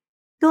deep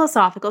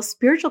philosophical,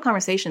 spiritual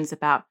conversations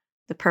about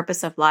the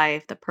purpose of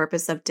life, the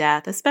purpose of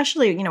death,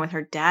 especially, with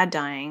her dad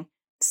dying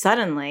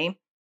suddenly.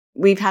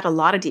 We've had a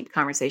lot of deep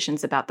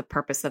conversations about the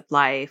purpose of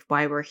life,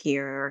 why we're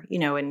here,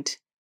 and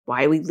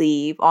why we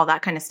leave, all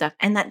that kind of stuff.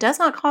 And that does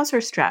not cause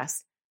her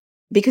stress.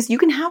 because you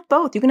can have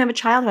both. You can have a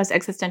child who has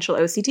existential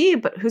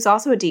OCD, but who's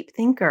also a deep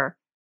thinker.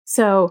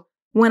 So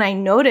when I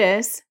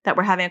notice that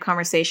we're having a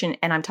conversation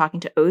and I'm talking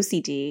to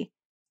OCD,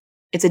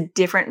 it's a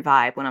different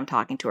vibe when I'm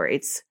talking to her.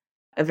 It's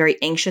a very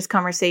anxious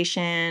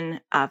conversation,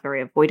 a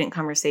very avoidant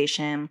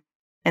conversation.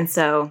 And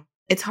so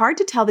it's hard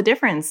to tell the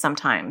difference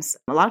sometimes.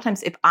 A lot of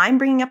times, if I'm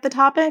bringing up the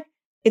topic,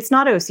 it's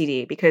not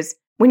OCD, because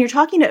when you're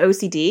talking to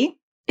OCD,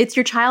 it's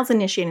your child's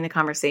initiating the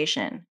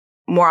conversation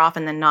more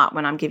often than not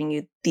when I'm giving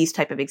you these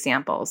type of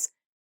examples.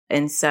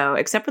 And so,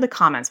 except for the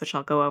comments, which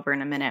I'll go over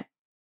in a minute.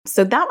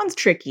 So that one's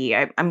tricky.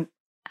 I'm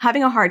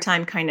having a hard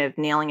time kind of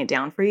nailing it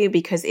down for you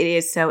because it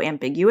is so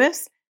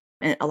ambiguous.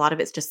 And a lot of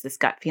it's just this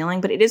gut feeling,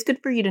 but it is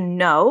good for you to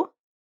know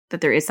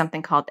that there is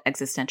something called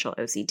existential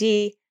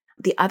OCD.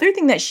 The other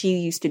thing that she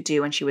used to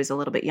do when she was a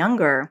little bit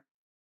younger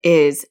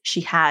is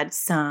she had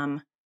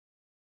some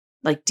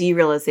like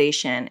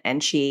derealization,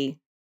 and she,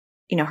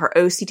 her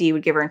OCD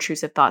would give her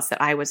intrusive thoughts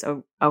that I was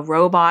a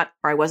robot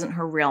or I wasn't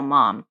her real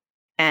mom.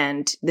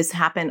 And this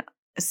happened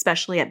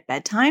especially at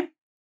bedtime.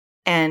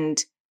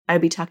 And I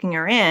would be tucking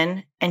her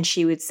in and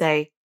she would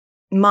say,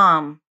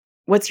 "Mom,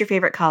 what's your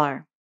favorite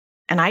color?"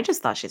 And I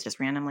just thought she's just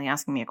randomly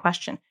asking me a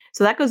question.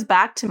 So that goes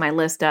back to my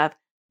list of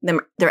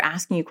they're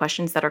asking you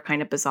questions that are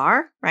kind of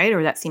bizarre, right?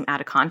 Or that seem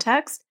out of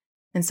context.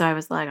 And so I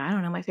was like, I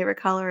don't know, my favorite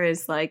color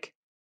is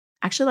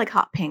actually like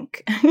hot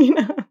pink,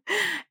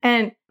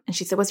 And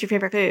she said, "What's your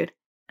favorite food?"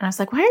 And I was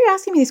like, "Why are you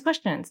asking me these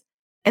questions?"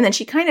 And then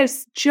she kind of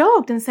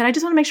joked and said, "I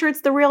just want to make sure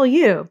it's the real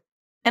you."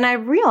 And I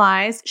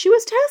realized she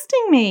was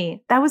testing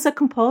me. That was a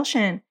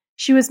compulsion.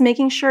 She was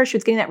making sure she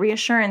was getting that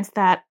reassurance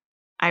that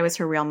I was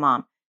her real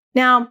mom.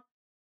 Now,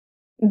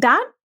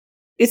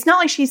 it's not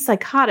like she's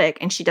psychotic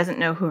and she doesn't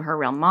know who her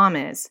real mom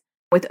is.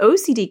 With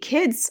OCD,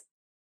 kids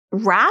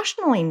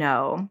rationally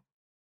know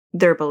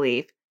their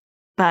belief,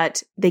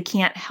 but they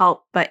can't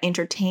help but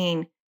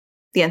entertain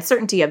the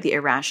uncertainty of the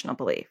irrational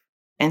belief.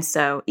 And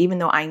so even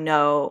though I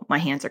know my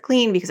hands are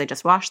clean because I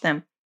just washed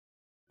them,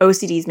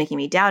 OCD is making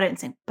me doubt it and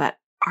saying, "But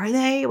are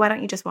they? Why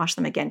don't you just wash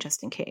them again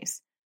just in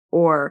case?"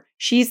 Or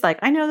she's like,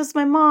 "I know this is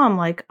my mom.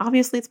 Like,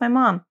 obviously it's my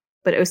mom."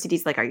 But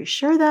OCD's like, "Are you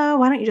sure though?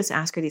 Why don't you just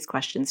ask her these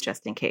questions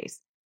just in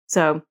case?"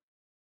 So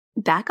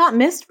that got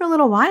missed for a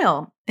little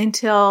while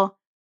until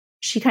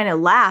she kind of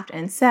laughed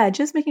and said,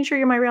 "Just making sure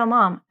you're my real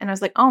mom." And I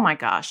was like, oh my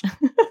gosh,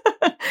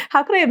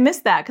 how could I have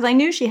missed that? Because I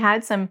knew she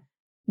had some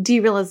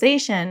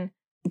derealization,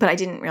 but I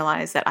didn't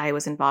realize that I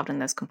was involved in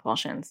those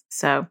compulsions.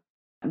 So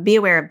be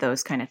aware of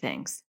those kind of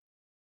things.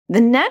 The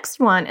next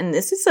one, and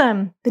this is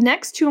the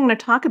next two I'm going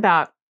to talk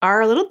about,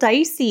 are a little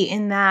dicey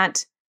in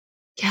that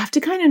you have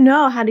to kind of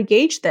know how to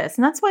gauge this.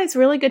 And that's why it's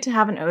really good to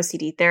have an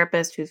OCD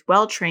therapist who's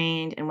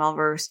well-trained and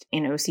well-versed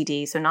in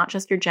OCD. So not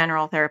just your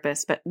general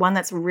therapist, but one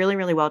that's really,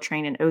 really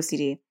well-trained in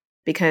OCD,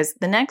 because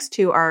the next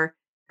two are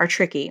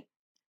tricky.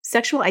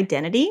 Sexual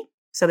identity.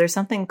 So there's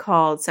something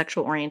called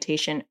sexual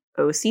orientation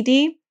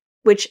OCD,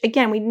 which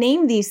again, we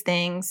name these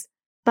things,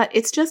 but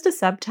it's just a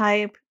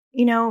subtype.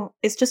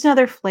 It's just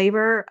another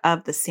flavor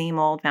of the same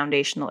old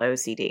foundational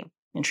OCD.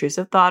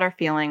 Intrusive thought or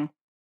feeling,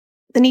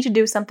 the need to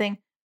do something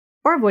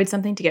or avoid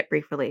something to get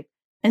brief relief.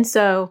 And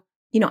so,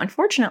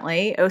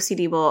 unfortunately,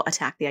 OCD will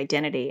attack the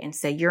identity and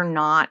say, you're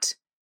not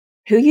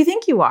who you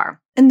think you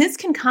are. And this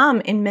can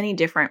come in many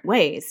different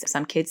ways.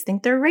 Some kids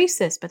think they're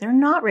racist, but they're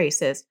not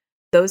racist.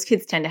 Those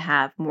kids tend to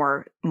have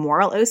more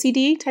moral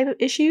OCD type of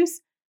issues.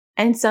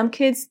 And some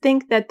kids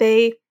think that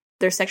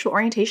their sexual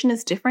orientation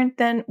is different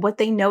than what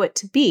they know it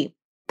to be.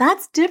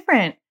 That's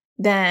different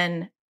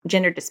than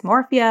gender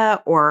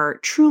dysmorphia or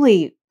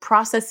truly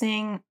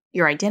processing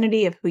your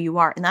identity of who you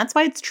are. And that's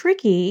why it's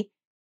tricky,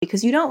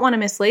 because you don't want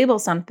to mislabel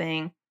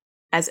something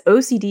as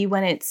OCD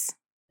when it's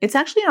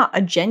actually not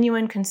a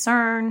genuine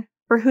concern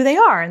for who they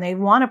are. And they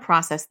want to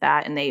process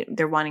that, and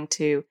they're wanting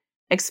to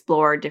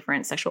explore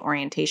different sexual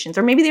orientations,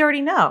 or maybe they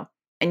already know.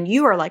 And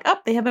you are like, oh,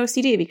 they have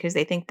OCD because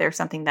they think they're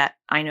something that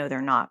I know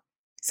they're not.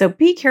 So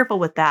be careful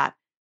with that.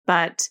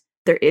 But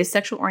there is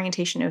sexual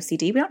orientation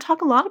OCD. We don't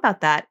talk a lot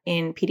about that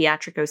in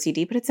pediatric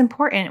OCD, but it's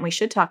important and we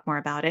should talk more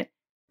about it,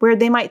 where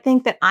they might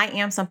think that I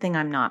am something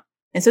I'm not.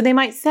 And so they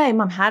might say,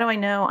 "Mom, how do I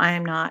know I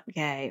am not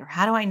gay?" Or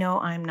 "How do I know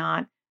I'm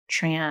not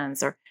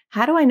trans?" Or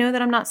 "How do I know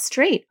that I'm not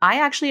straight?" I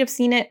actually have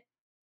seen it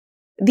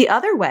the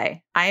other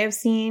way. I have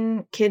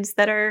seen kids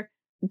that are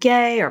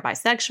gay or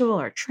bisexual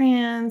or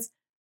trans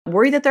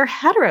worry that they're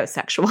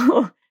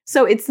heterosexual.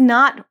 So it's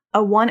not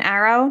a one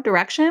arrow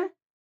direction.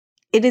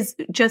 It is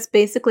just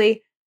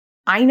basically,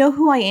 I know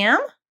who I am,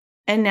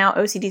 and now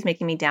OCD is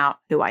making me doubt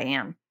who I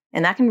am.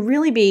 And that can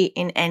really be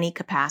in any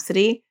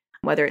capacity,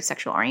 whether it's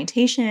sexual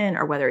orientation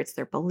or whether it's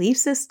their belief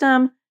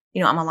system.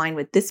 I'm aligned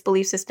with this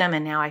belief system,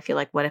 and now I feel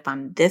like, what if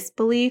I'm this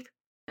belief?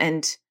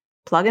 And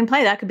plug and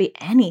play, that could be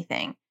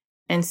anything.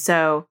 And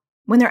so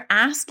when they're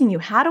asking you,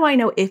 how do I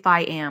know if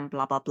I am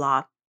blah, blah,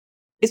 blah?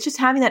 It's just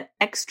having that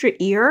extra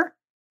ear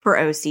for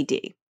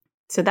OCD.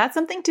 So that's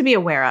something to be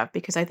aware of,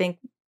 because I think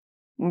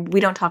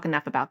we don't talk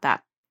enough about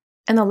that.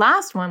 And the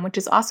last one, which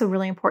is also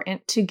really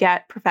important to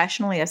get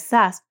professionally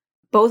assessed,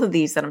 both of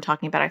these that I'm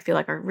talking about, I feel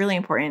like are really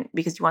important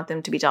because you want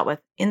them to be dealt with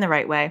in the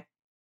right way,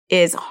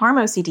 is harm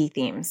OCD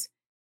themes.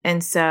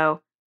 And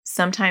so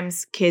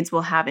sometimes kids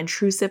will have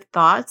intrusive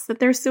thoughts that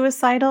they're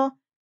suicidal,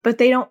 but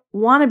they don't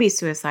want to be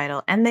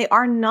suicidal, and they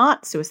are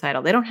not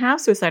suicidal. They don't have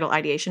suicidal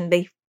ideation.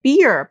 They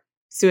fear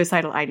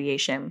suicidal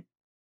ideation.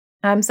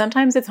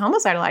 Sometimes it's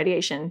homicidal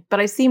ideation, but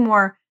I see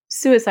more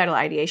suicidal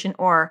ideation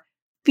or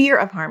fear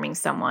of harming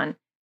someone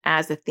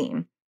as a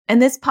theme.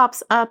 And this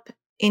pops up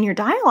in your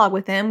dialogue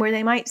with them where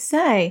they might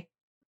say,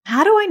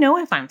 how do I know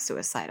if I'm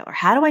suicidal? Or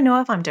how do I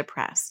know if I'm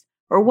depressed?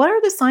 Or what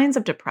are the signs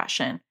of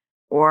depression?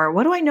 Or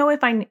what do I know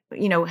if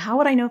how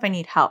would I know if I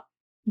need help?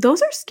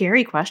 Those are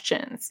scary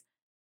questions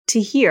to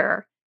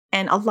hear.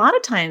 And a lot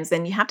of times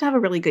then you have to have a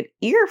really good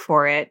ear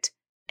for it.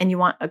 And you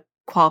want a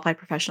qualified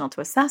professional to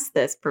assess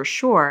this for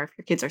sure if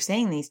your kids are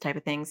saying these type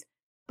of things.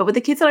 But with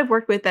the kids that I've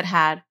worked with that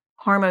had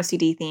harm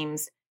OCD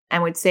themes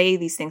and would say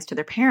these things to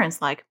their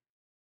parents, like,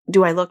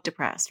 do I look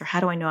depressed? Or how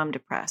do I know I'm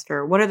depressed?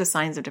 Or what are the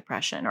signs of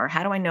depression? Or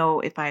how do I know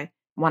if I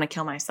want to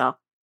kill myself?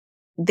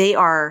 They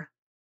are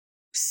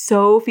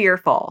so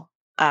fearful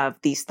of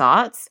these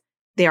thoughts.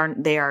 They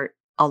are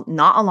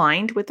not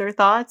aligned with their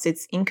thoughts.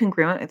 It's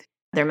incongruent with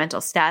their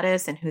mental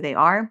status and who they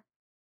are.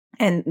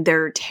 And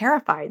they're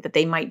terrified that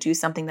they might do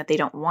something that they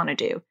don't want to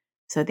do.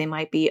 So they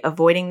might be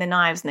avoiding the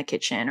knives in the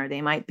kitchen, or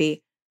they might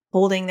be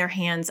holding their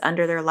hands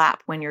under their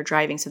lap when you're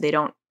driving so they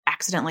don't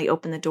accidentally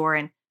open the door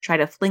and try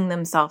to fling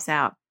themselves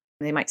out.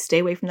 They might stay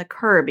away from the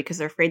curb because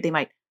they're afraid they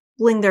might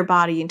fling their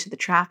body into the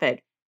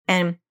traffic.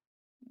 And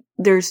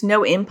there's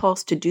no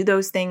impulse to do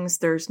those things.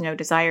 There's no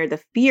desire.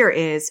 The fear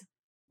is,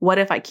 what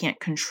if I can't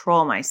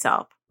control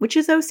myself? Which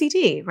is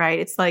OCD, right?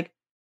 It's like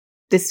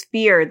this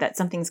fear that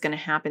something's going to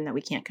happen that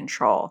we can't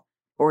control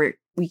or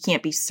we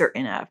can't be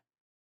certain of.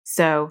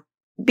 So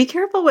be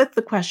careful with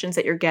the questions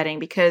that you're getting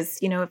because,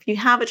 if you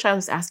have a child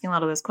who's asking a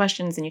lot of those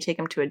questions and you take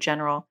them to a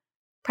general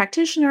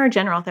practitioner, a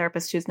general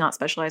therapist who's not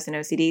specialized in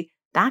OCD,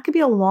 that could be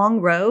a long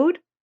road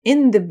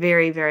in the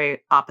very,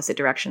 very opposite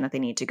direction that they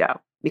need to go,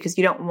 because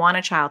you don't want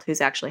a child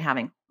who's actually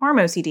having harm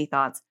OCD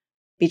thoughts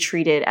be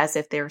treated as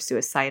if they're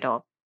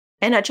suicidal.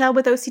 And a child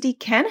with OCD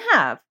can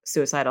have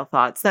suicidal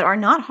thoughts that are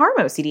not harm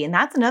OCD. And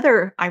that's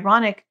another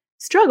ironic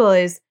struggle,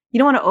 is you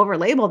don't want to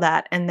overlabel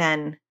that and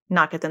then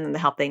not get them the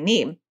help they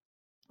need.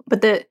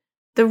 But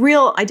the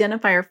real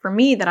identifier for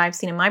me that I've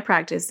seen in my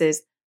practice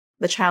is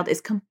the child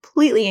is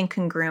completely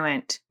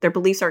incongruent. Their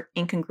beliefs are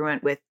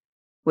incongruent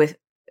with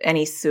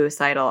any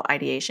suicidal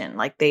ideation.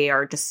 Like they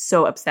are just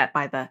so upset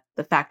by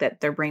the fact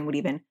that their brain would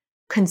even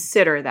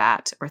consider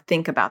that or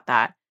think about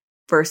that,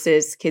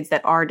 versus kids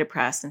that are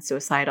depressed and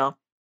suicidal,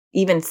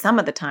 even some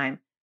of the time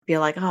feel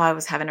like, oh, I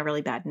was having a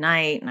really bad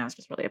night and I was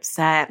just really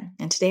upset.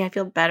 And today I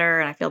feel better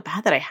and I feel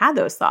bad that I had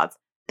those thoughts.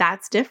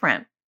 That's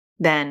different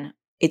than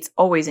it's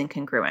always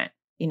incongruent.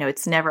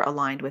 It's never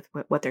aligned with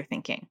what they're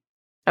thinking.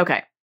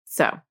 Okay,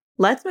 so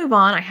let's move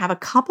on. I have a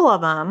couple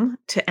of them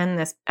to end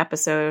this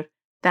episode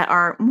that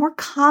are more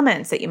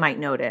comments that you might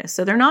notice.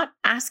 So they're not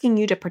asking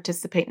you to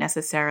participate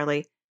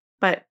necessarily,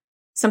 but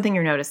something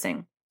you're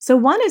noticing. So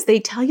one is they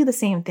tell you the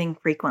same thing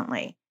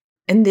frequently.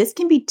 And this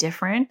can be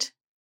different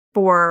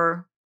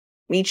for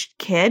each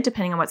kid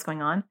depending on what's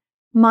going on.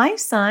 My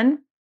son,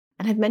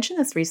 and I've mentioned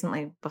this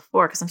recently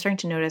before because I'm starting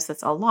to notice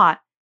this a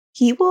lot,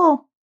 he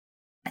will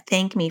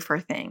thank me for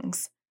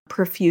things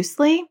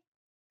profusely,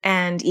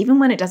 and even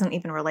when it doesn't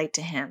even relate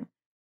to him.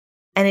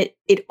 And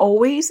it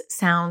always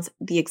sounds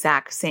the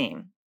exact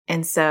same.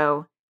 And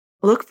so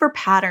look for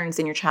patterns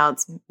in your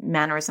child's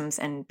mannerisms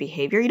and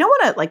behavior. You don't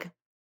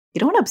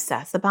want to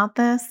obsess about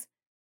this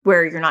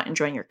where you're not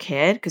enjoying your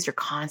kid because you're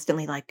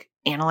constantly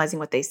analyzing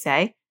what they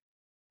say.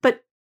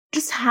 But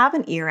just have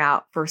an ear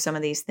out for some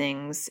of these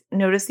things.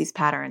 Notice these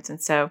patterns. And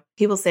so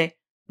he will say,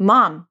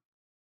 Mom,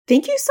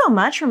 thank you so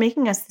much for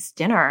making us this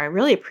dinner. I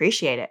really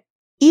appreciate it.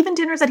 Even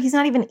dinners that he's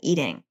not even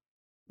eating.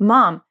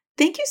 Mom,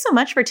 thank you so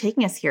much for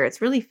taking us here.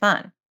 It's really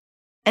fun.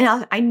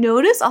 And I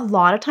notice a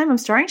lot of time, I'm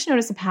starting to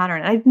notice a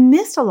pattern. And I've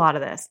missed a lot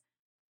of this.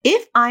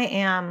 If I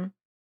am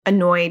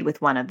annoyed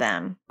with one of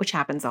them, which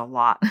happens a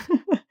lot,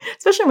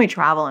 especially when we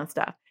travel and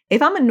stuff.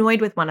 If I'm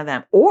annoyed with one of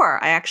them,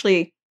 or I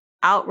actually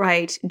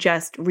outright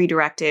just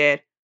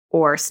redirected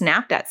or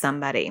snapped at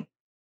somebody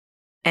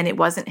and it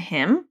wasn't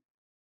him,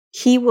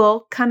 he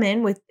will come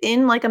in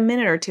within a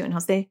minute or two and he'll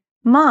say,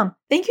 Mom,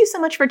 thank you so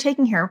much for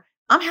taking here.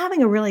 I'm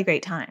having a really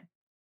great time.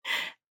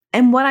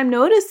 And what I'm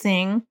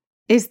noticing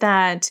is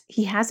that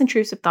he has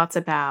intrusive thoughts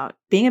about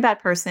being a bad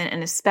person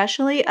and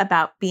especially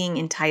about being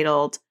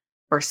entitled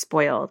or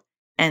spoiled.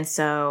 And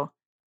so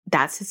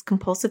that's his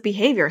compulsive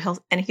behavior.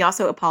 And he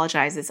also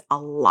apologizes a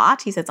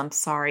lot. He says, I'm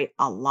sorry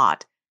a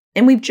lot.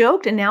 And we've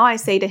joked. And now I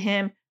say to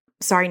him,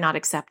 sorry, not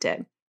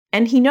accepted.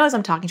 And he knows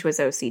I'm talking to his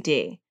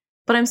OCD.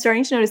 But I'm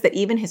starting to notice that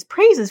even his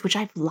praises, which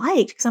I've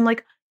liked, because I'm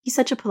like, he's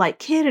such a polite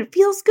kid. It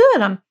feels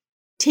good. I'm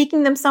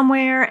taking them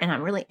somewhere and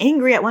I'm really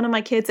angry at one of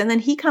my kids. And then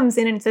he comes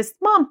in and says,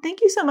 Mom,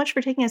 thank you so much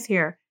for taking us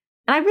here.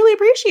 And I really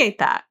appreciate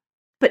that.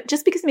 But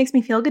just because it makes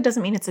me feel good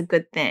doesn't mean it's a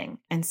good thing.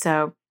 And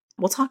so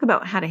we'll talk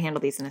about how to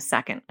handle these in a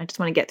second. I just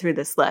want to get through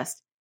this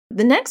list.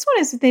 The next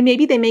one is they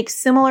make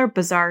similar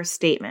bizarre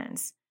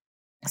statements.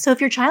 So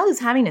if your child is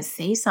having to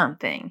say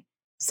something,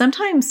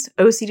 sometimes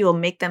OCD will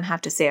make them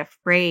have to say a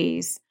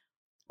phrase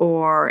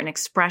or an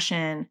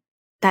expression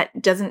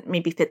that doesn't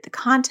maybe fit the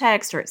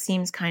context or it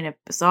seems kind of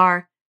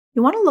bizarre.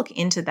 You want to look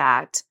into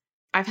that.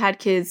 I've had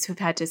kids who've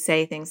had to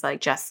say things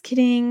like, just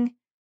kidding,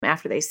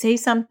 after they say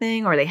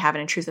something, or they have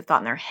an intrusive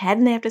thought in their head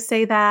and they have to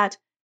say that.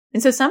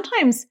 And so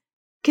sometimes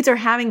kids are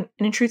having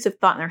an intrusive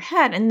thought in their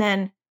head and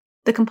then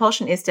the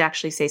compulsion is to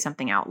actually say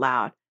something out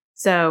loud.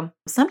 So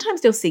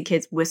sometimes you'll see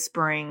kids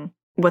whispering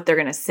what they're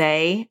going to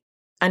say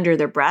under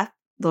their breath.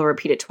 They'll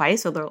repeat it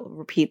twice or they'll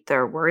repeat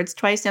their words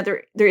twice. Now,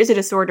 there is a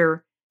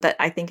disorder that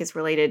I think is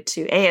related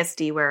to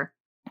ASD where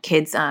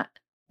kids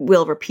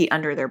will repeat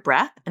under their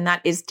breath, and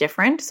that is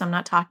different. So I'm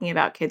not talking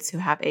about kids who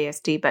have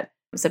ASD, but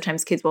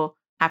sometimes kids will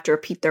have to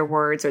repeat their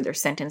words or their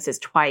sentences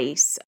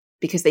twice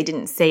because they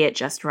didn't say it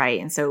just right.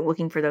 And so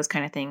looking for those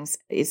kind of things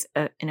is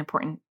an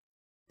important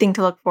thing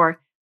to look for.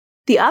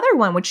 The other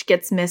one, which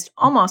gets missed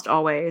almost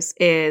always,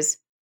 is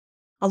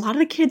a lot of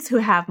the kids who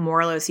have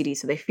moral OCD.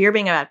 So they fear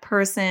being a bad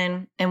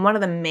person. And one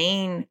of the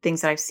main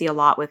things that I see a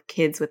lot with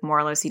kids with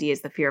moral OCD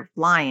is the fear of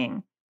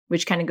lying,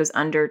 which kind of goes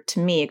under, to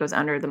me, it goes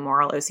under the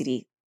moral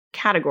OCD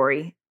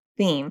category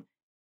theme.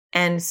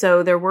 And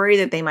so they're worried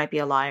that they might be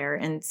a liar.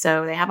 And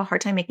so they have a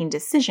hard time making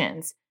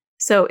decisions.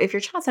 So if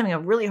your child's having a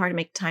really hard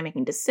time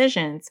making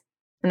decisions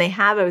and they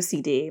have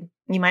OCD,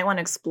 you might want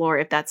to explore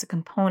if that's a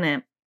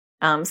component.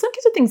 Some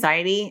kids with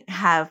anxiety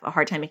have a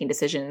hard time making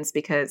decisions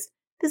because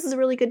this is a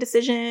really good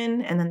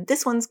decision, and then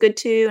this one's good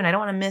too, and I don't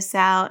want to miss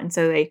out. And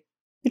so they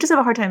just have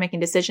a hard time making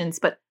decisions.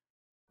 But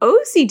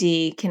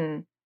OCD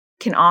can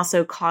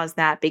also cause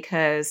that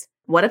because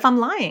what if I'm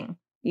lying?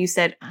 You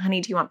said,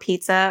 honey, do you want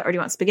pizza or do you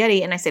want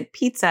spaghetti? And I said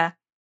pizza.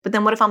 But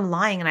then what if I'm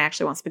lying and I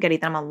actually want spaghetti?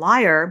 Then I'm a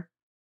liar.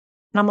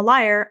 And I'm a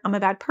liar. I'm a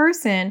bad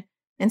person.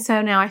 And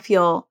so now I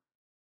feel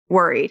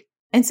worried.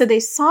 And so they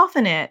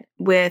soften it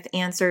with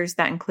answers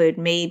that include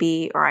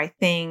maybe, or I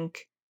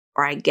think,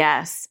 or I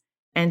guess.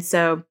 And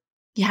so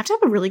you have to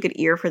have a really good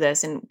ear for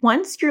this. And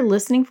once you're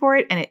listening for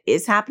it and it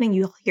is happening,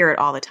 you'll hear it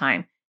all the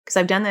time. Because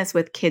I've done this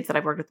with kids that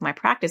I've worked with in my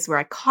practice where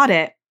I caught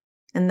it.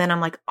 And then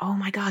I'm like, oh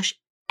my gosh,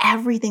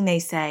 everything they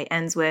say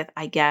ends with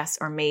I guess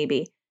or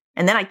maybe.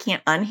 And then I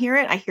can't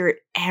unhear it. I hear it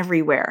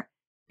everywhere.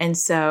 And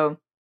so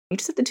you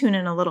just have to tune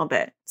in a little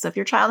bit. So if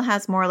your child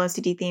has moral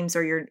OCD themes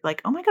or you're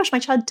like, oh my gosh, my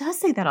child does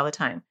say that all the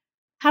time.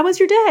 How was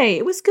your day?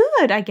 It was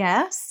good, I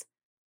guess.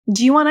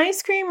 Do you want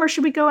ice cream or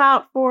should we go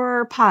out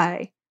for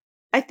pie?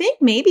 I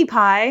think maybe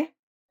pie,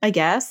 I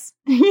guess.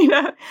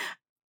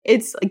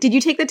 It's like, did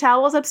you take the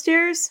towels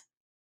upstairs?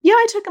 Yeah,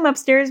 I took them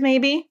upstairs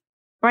maybe.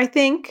 Or I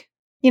think,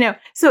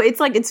 so it's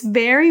like, it's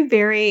very,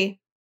 very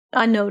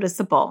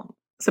unnoticeable.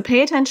 So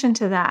pay attention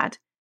to that.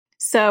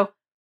 So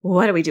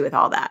what do we do with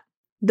all that?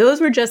 Those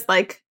were just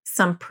like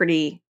some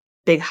pretty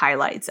big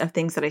highlights of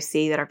things that I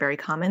see that are very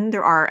common.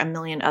 There are a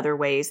million other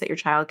ways that your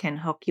child can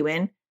hook you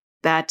in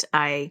that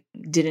I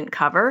didn't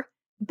cover,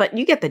 but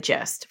you get the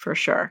gist for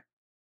sure.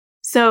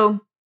 So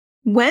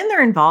when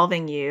they're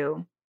involving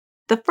you,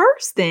 the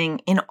first thing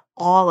in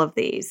all of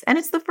these, and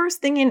it's the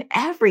first thing in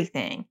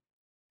everything,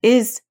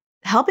 is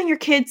helping your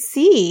kids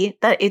see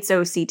that it's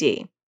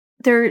OCD.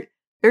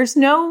 There's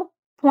no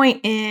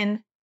point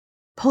in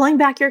pulling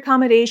back your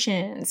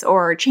accommodations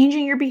or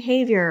changing your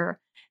behavior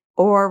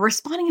or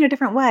responding in a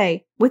different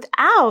way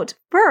without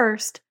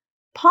first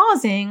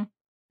pausing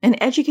and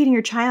educating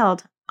your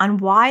child on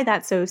why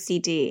that's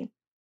OCD.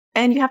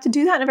 And you have to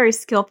do that in a very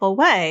skillful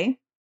way,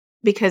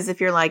 because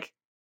if you're like,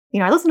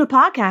 I listen to a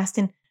podcast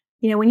and,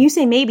 when you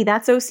say maybe,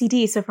 that's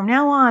OCD. So from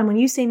now on, when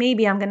you say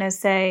maybe, I'm going to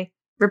say,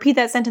 repeat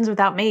that sentence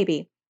without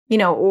maybe,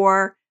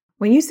 or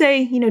when you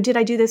say, did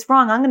I do this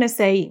wrong? I'm going to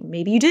say,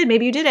 maybe you did,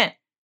 maybe you didn't.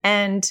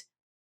 And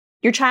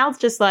your child's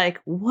just like,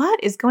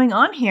 what is going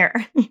on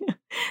here?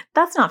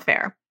 That's not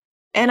fair.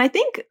 And I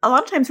think a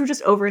lot of times we're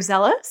just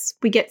overzealous.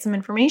 We get some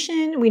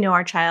information. We know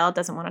our child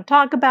doesn't want to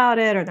talk about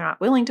it or they're not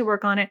willing to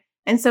work on it.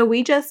 And so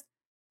we just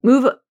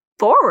move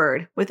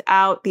forward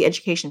without the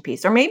education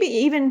piece. Or maybe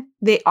even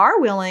they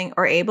are willing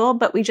or able,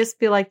 but we just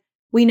feel like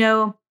we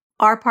know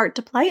our part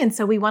to play. And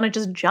so we want to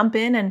just jump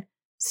in and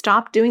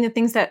stop doing the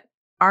things that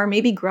are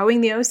maybe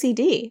growing the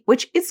OCD,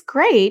 which is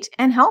great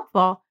and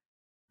helpful,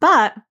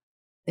 but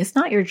it's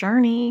not your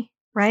journey,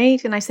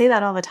 right? And I say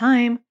that all the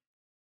time.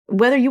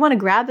 Whether you want to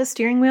grab the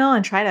steering wheel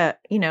and try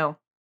to,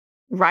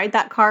 ride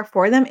that car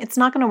for them, it's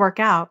not going to work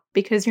out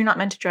because you're not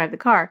meant to drive the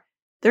car.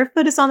 Their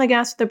foot is on the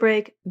gas or the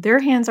brake. Their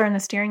hands are in the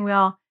steering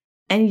wheel.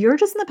 And you're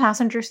just in the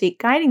passenger seat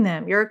guiding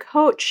them. You're a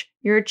coach.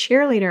 You're a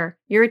cheerleader.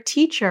 You're a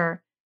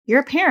teacher.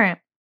 You're a parent.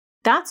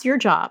 That's your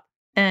job.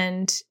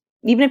 And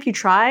even if you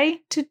try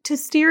to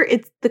steer,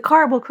 the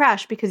car will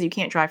crash because you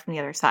can't drive from the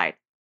other side.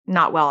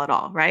 Not well at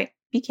all, right?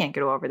 You can't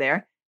go over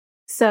there.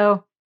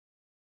 So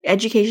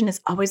education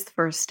is always the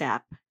first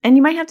step. And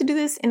you might have to do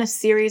this in a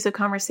series of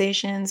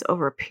conversations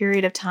over a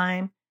period of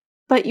time.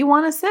 But you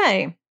want to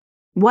say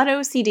what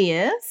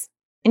OCD is.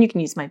 And you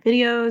can use my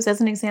videos as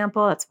an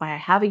example. That's why I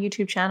have a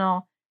YouTube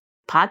channel.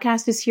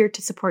 podcast is here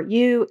to support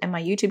you, and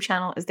my YouTube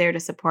channel is there to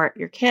support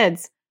your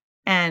kids.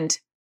 And,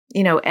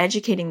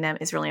 educating them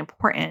is really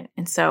important.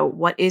 And so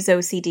what is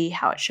OCD,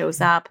 how it shows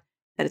up,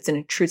 that it's an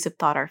intrusive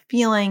thought or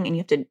feeling, and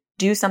you have to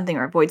do something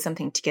or avoid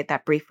something to get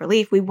that brief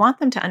relief. We want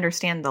them to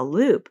understand the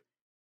loop.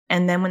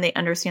 And then when they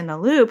understand the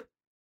loop,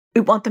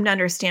 we want them to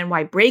understand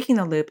why breaking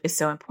the loop is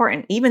so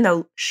important. Even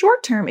though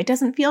short term, it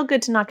doesn't feel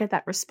good to not get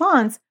that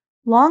response,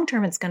 long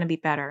term, it's going to be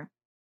better.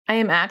 I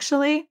am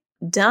actually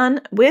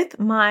done with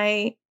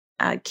my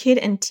kid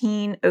and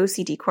teen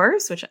OCD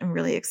course, which I'm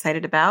really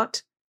excited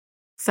about.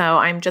 So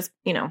I'm just,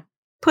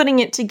 putting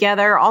it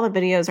together. All the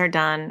videos are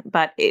done,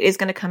 but it is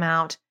going to come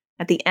out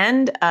at the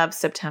end of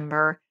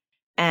September.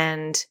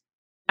 And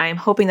I'm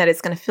hoping that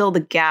it's going to fill the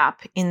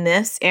gap in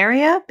this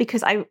area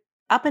because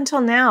up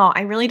until now,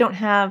 I really don't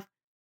have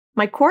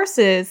my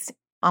courses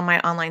on my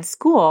online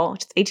school,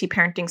 which is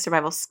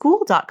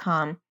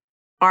atparentingsurvivalschool.com,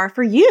 are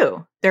for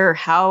you. They're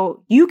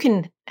how you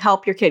can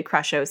help your kid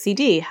crush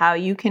OCD, how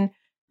you can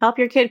help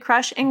your kid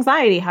crush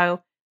anxiety,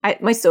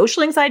 my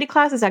social anxiety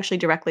class is actually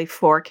directly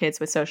for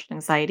kids with social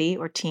anxiety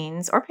or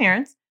teens or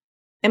parents.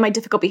 And my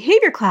difficult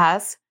behavior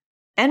class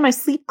and my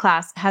sleep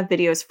class have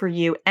videos for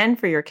you and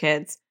for your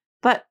kids.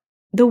 But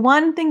the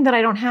one thing that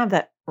I don't have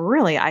that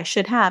really I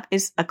should have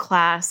is a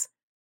class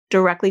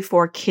directly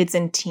for kids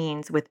and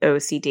teens with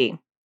OCD.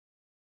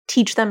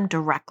 Teach them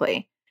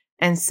directly.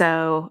 And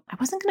so I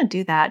wasn't going to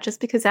do that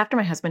just because after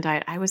my husband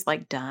died, I was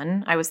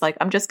done. I was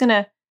I'm just going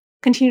to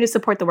continue to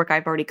support the work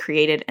I've already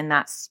created, and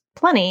that's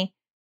plenty.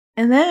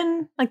 And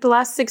then the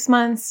last 6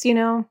 months,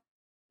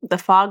 the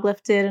fog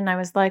lifted and I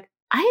was I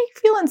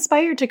feel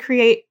inspired to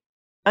create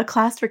a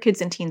class for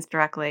kids and teens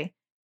directly.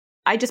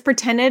 I just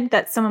pretended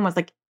that someone was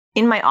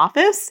in my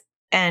office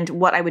and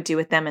what I would do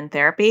with them in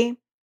therapy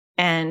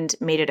and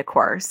made it a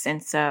course.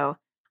 And so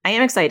I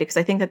am excited because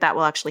I think that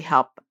will actually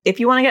help. If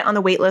you want to get on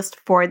the wait list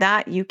for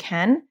that, you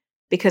can,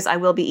 because I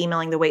will be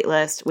emailing the wait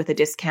list with a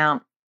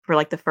discount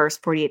for the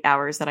first 48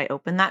 hours that I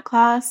open that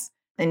class.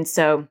 And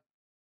so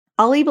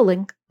I'll leave a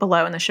link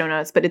below in the show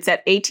notes, but it's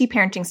at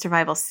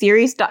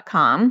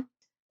atparentingsurvivalseries.com,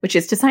 which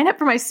is to sign up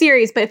for my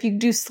series. But if you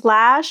do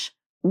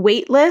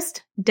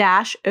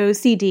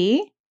 /waitlist-OCD,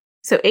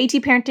 so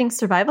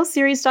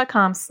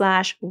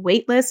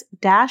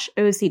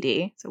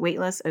atparentingsurvivalseries.com/waitlist-OCD, so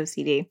waitlist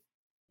OCD,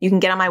 you can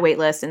get on my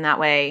waitlist, and that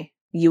way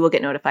you will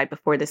get notified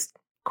before this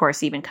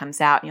course even comes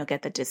out and you'll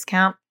get the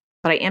discount.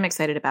 But I am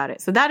excited about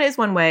it. So that is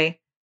one way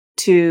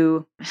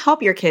to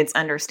help your kids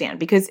understand,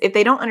 because if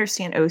they don't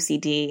understand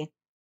OCD,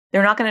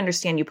 they're not going to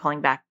understand you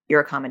pulling back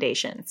your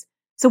accommodations.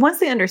 So once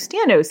they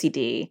understand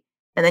OCD,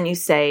 and then you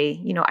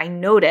say, I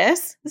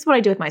notice, this is what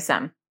I do with my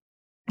son.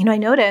 I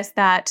notice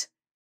that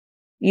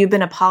you've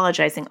been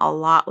apologizing a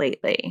lot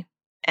lately,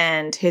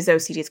 and his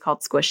OCD is called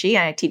squishy.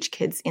 And I teach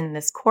kids in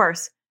this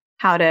course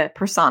how to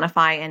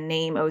personify and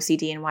name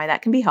OCD and why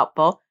that can be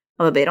helpful,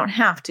 although they don't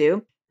have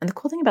to. And the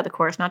cool thing about the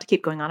course, not to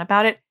keep going on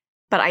about it,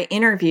 but I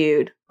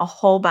interviewed a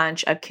whole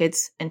bunch of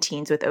kids and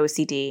teens with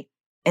OCD,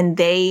 and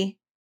they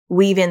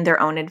weave in their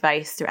own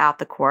advice throughout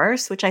the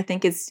course, which I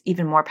think is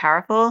even more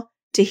powerful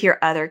to hear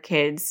other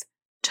kids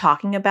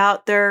talking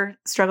about their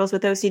struggles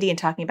with OCD and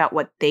talking about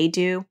what they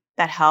do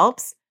that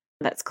helps,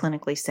 that's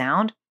clinically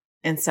sound.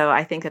 And so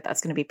I think that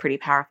that's going to be pretty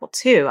powerful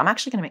too. I'm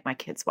actually going to make my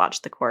kids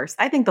watch the course.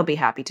 I think they'll be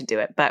happy to do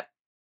it, but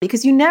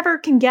because you never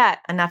can get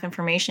enough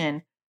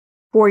information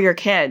for your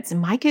kids,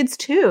 and my kids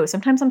too.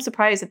 Sometimes I'm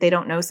surprised that they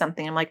don't know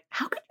something. I'm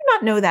how could you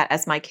not know that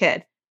as my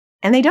kid?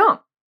 And they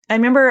don't. I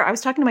remember I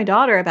was talking to my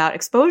daughter about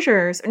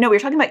exposures. No, we were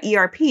talking about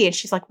ERP, and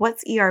she's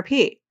what's ERP?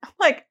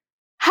 I'm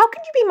how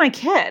can you be my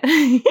kid?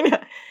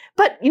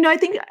 But, I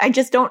think I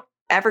just don't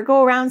ever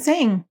go around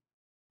saying,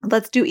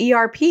 let's do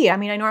ERP. I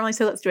normally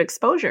say, let's do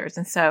exposures.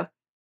 And so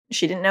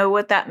she didn't know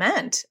what that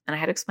meant. And I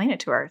had to explain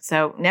it to her.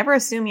 So never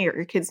assume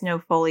your kids know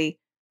fully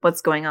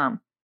what's going on.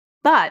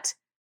 But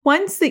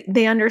once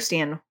they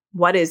understand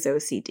what is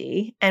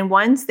OCD, and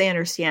once they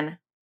understand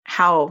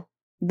how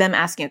them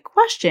asking a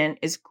question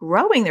is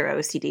growing their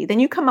OCD, then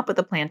you come up with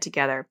a plan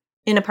together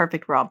in a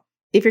perfect world.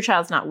 If your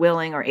child's not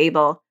willing or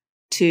able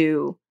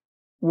to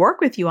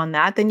work with you on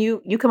that, then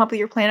you come up with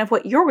your plan of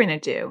what you're going to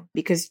do,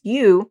 because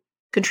you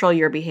control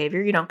your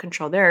behavior. You don't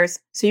control theirs.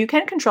 So you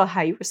can control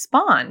how you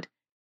respond.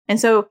 And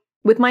so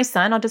with my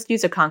son, I'll just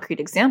use a concrete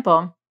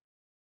example.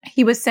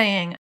 He was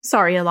saying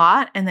sorry a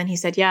lot. And then he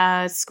said,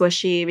 yeah, it's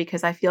squishy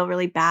because I feel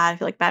really bad. I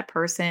feel like a bad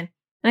person.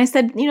 And I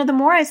said, the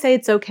more I say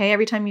it's okay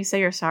every time you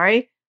say you're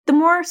sorry, the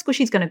more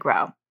squishy's going to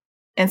grow.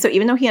 And so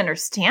even though he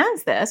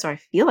understands this, or I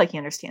feel like he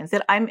understands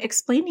it, I'm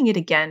explaining it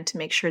again to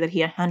make sure that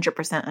he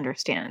 100%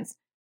 understands.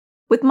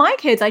 With my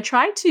kids, I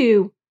try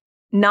to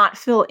not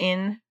fill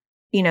in,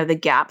 the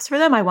gaps for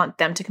them. I want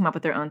them to come up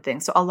with their own thing.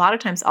 So a lot of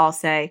times I'll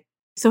say,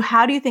 so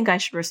how do you think I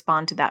should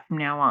respond to that from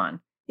now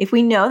on? If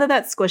we know that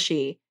that's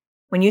squishy,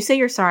 when you say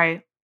you're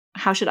sorry,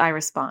 how should I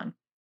respond?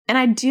 And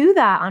I do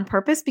that on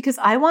purpose because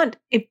I want,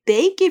 if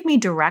they give me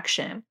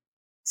direction.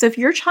 So if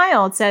your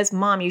child says,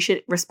 Mom, you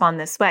should respond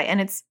this way,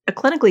 and it's a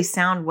clinically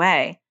sound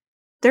way,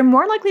 they're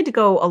more likely to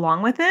go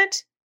along with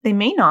it They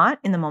may not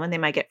in the moment. They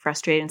might get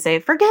frustrated and say,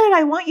 forget it,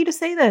 I want you to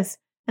say this.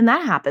 And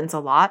that happens a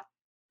lot.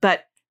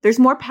 But there's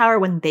more power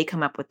when they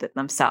come up with it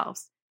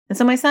themselves. And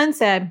so my son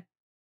said,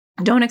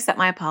 don't accept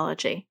my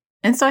apology.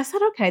 And so I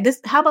said, okay,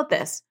 how about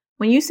this?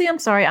 When you say I'm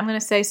sorry, I'm going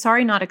to say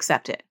sorry, not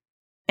accepted.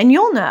 And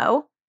you'll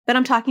know that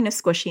I'm talking to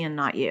Squishy and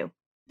not you.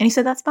 And he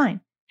said, that's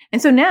fine.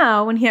 And so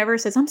now when he ever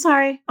says, I'm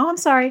sorry,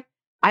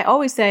 I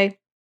always say,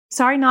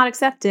 sorry, not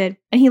accepted.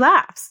 And he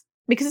laughs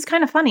because it's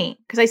kind of funny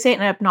because I say it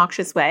in an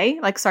obnoxious way,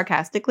 like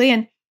sarcastically,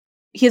 and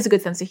he has a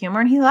good sense of humor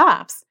and he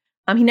laughs.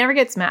 He never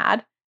gets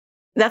mad.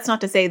 That's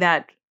not to say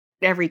that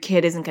every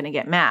kid isn't going to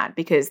get mad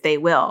because they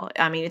will.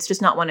 I mean, it's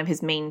just not one of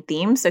his main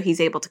themes. So he's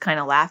able to kind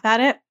of laugh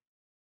at it.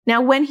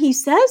 Now, when he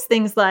says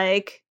things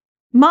like,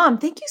 Mom,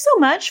 thank you so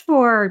much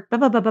for blah,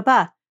 blah, blah, blah,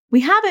 blah.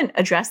 We haven't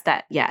addressed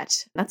that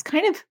yet. That's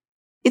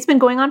it's been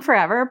going on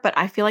forever, but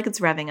I feel like it's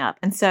revving up.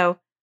 And so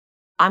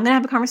I'm going to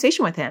have a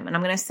conversation with him and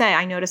I'm going to say,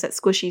 I notice that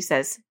Squishy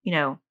says,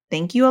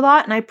 thank you a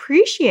lot and I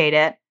appreciate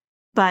it,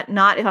 but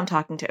not if I'm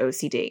talking to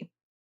OCD.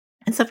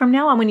 And so from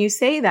now on, when you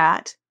say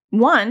that,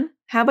 one,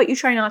 how about you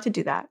try not to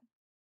do that?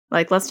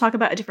 Like, let's talk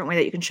about a different way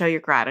that you can show your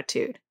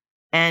gratitude.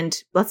 And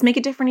let's make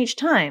it different each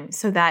time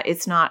so that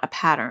it's not a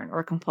pattern or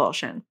a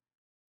compulsion.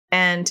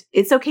 And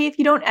it's okay if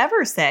you don't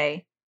ever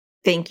say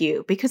thank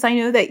you, because I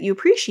know that you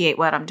appreciate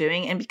what I'm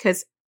doing. And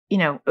because,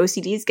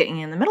 OCD is getting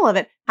in the middle of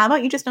it, how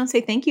about you just don't say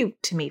thank you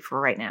to me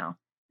for right now?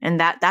 And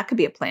that could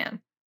be a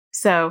plan.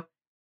 So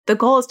the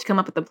goal is to come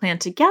up with a plan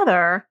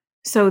together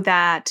so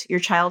that your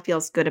child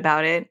feels good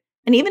about it.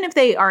 And even if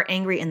they are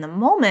angry in the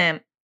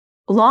moment,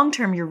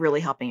 long-term, you're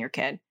really helping your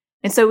kid.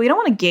 And so we don't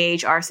want to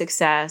gauge our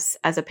success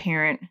as a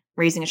parent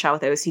raising a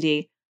child with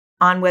OCD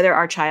on whether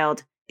our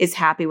child is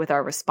happy with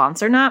our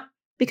response or not,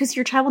 because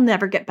your child will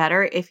never get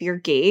better if your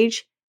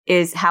gauge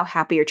is how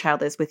happy your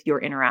child is with your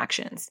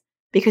interactions.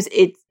 Because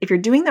if you're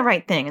doing the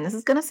right thing, and this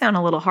is going to sound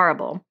a little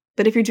horrible,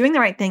 but if you're doing the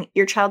right thing,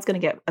 your child's going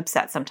to get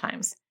upset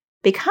sometimes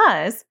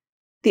because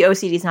the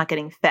OCD is not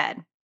getting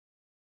fed.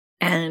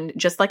 And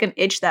just like an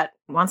itch that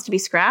wants to be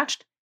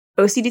scratched,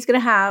 OCD is going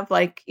to have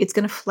it's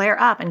going to flare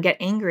up and get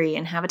angry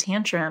and have a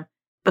tantrum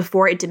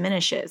before it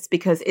diminishes,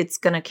 because it's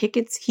going to kick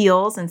its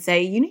heels and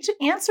say, you need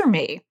to answer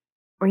me,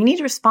 or you need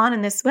to respond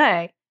in this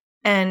way.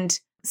 And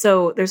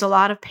so there's a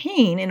lot of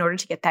pain in order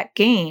to get that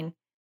gain.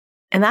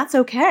 And that's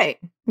okay.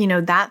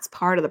 That's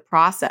part of the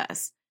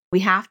process.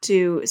 We have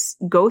to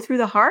go through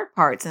the hard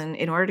parts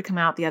in order to come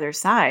out the other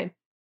side.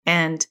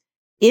 And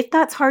if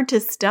that's hard to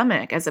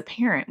stomach as a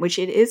parent, which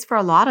it is for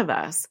a lot of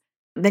us,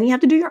 then you have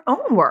to do your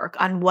own work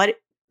on what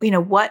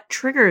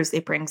triggers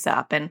it brings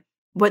up and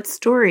what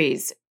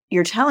stories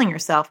you're telling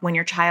yourself when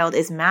your child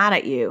is mad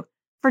at you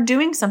for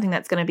doing something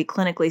that's going to be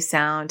clinically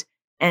sound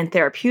and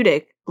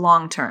therapeutic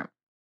long-term.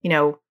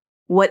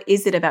 What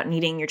is it about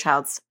needing your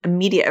child's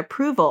immediate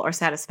approval or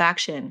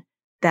satisfaction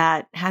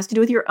that has to do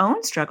with your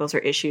own struggles or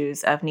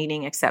issues of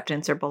needing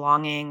acceptance or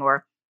belonging,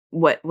 or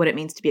what it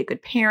means to be a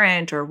good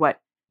parent, or what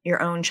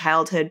your own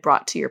childhood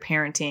brought to your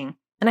parenting?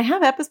 And I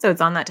have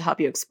episodes on that to help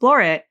you explore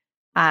it.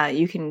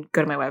 You can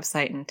go to my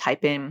website and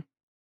type in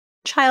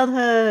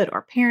childhood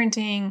or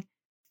parenting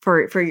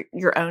for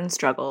your own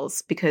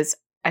struggles, because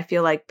I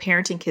feel like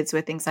parenting kids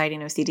with anxiety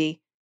and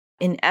OCD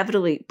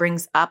inevitably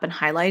brings up and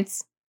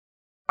highlights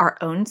our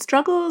own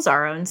struggles,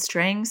 our own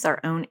strengths, our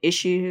own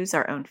issues,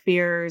 our own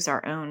fears,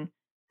 our own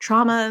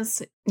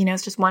traumas.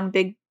 It's just one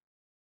big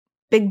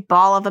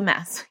ball of a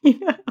mess,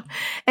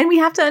 and we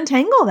have to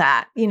untangle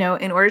that, in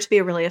order to be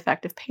a really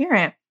effective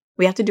parent.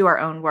 We have to do our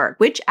own work,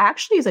 which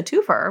actually is a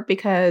twofer,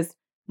 because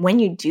when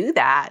you do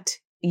that,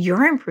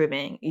 you're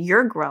improving,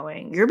 you're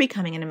growing, you're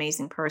becoming an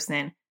amazing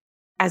person,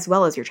 as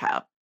well as your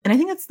child. And I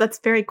think that's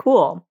very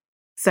cool.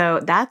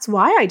 So that's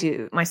why I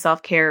do my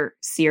self-care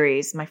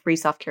series, my free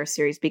self-care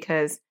series,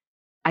 because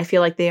I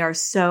feel like they are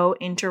so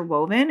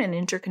interwoven and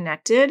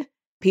interconnected.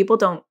 People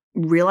don't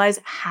realize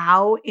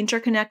how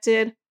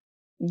interconnected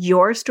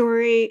your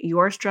story,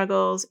 your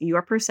struggles,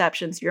 your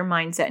perceptions, your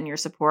mindset, and your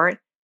support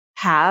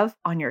have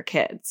on your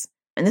kids.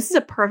 And this is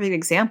a perfect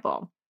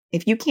example.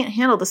 If you can't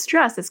handle the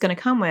stress that's going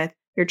to come with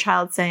your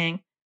child saying,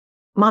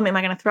 Mom, am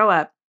I going to throw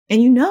up?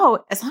 And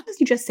as long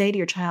as you just say to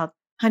your child,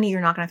 honey,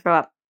 you're not going to throw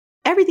up,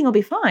 everything will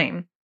be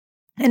fine.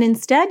 And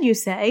instead you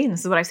say, and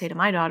this is what I say to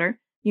my daughter,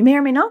 you may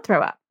or may not throw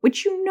up,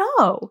 which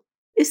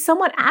is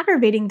somewhat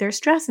aggravating their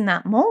stress in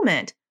that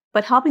moment,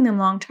 but helping them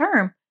long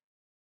term.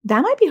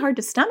 That might be hard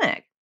to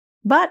stomach.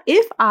 But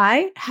if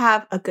I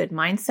have a good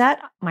mindset,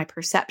 my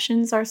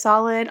perceptions are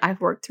solid,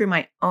 I've worked through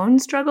my own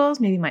struggles,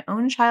 maybe my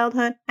own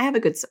childhood, I have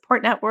a good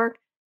support network,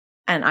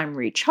 and I'm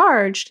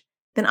recharged,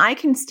 then I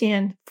can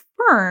stand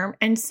firm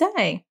and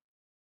say,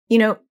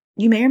 you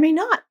may or may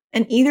not.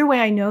 And either way,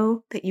 I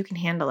know that you can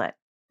handle it.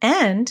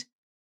 And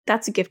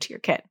that's a gift to your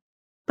kid.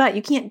 But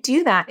you can't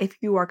do that if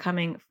you are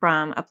coming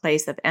from a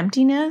place of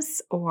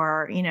emptiness,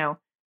 or, your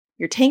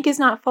tank is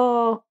not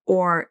full,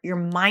 or your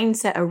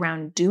mindset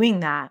around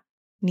doing that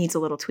needs a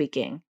little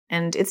tweaking.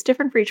 And it's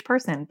different for each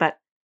person. But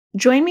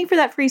join me for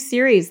that free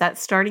series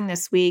that's starting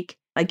this week.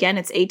 Again,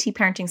 it's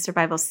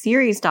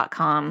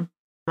atparentingsurvivalseries.com.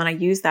 And I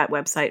use that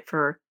website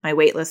for my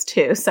waitlist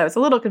too. So it's a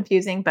little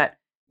confusing, but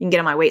you can get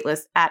on my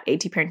waitlist at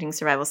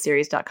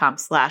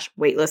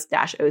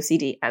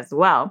atparentingsurvivalseries.com/waitlist-OCD as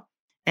well.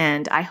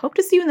 And I hope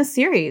to see you in the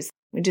series.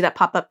 We do that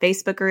pop-up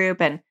Facebook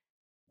group, and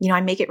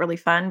I make it really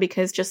fun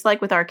because just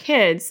like with our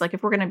kids, like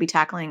if we're going to be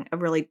tackling a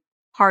really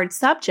hard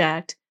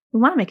subject, we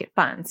want to make it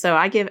fun. So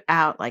I give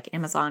out like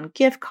Amazon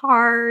gift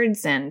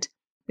cards, and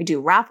we do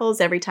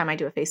raffles every time I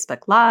do a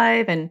Facebook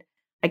Live, and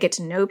I get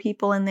to know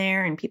people in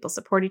there and people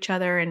support each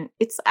other. And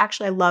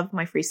I love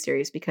my free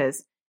series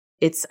because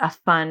it's a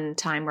fun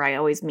time where I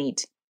always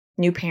meet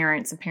new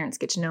parents and parents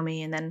get to know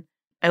me. And then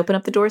I open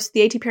up the doors to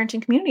the AT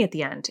parenting community at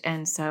the end.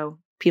 And so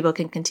people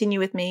can continue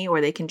with me,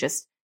 or they can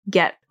just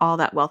get all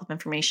that wealth of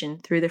information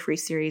through the free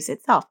series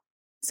itself.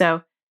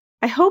 So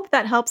I hope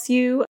that helps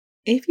you.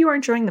 If you are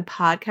enjoying the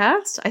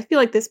podcast, I feel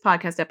like this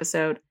podcast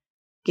episode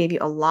gave you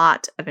a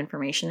lot of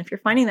information. If you're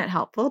finding that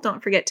helpful,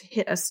 don't forget to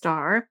hit a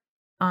star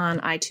on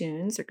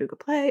iTunes or Google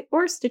Play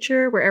or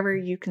Stitcher, wherever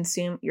you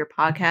consume your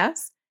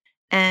podcasts.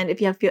 And if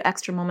you have a few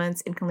extra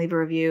moments and can leave a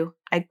review,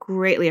 I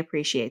greatly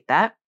appreciate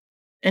that.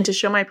 And to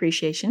show my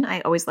appreciation,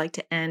 I always like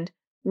to end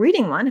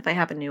reading one if I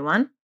have a new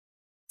one.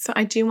 So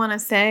I do want to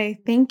say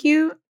thank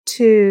you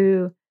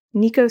to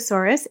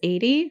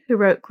Nicosaurus80, who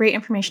wrote great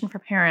information for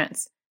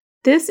parents.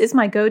 This is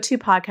my go-to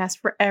podcast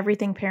for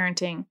everything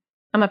parenting.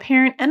 I'm a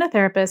parent and a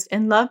therapist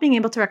and love being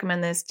able to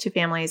recommend this to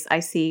families I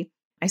see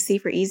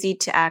for easy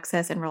to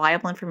access and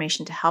reliable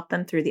information to help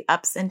them through the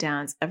ups and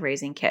downs of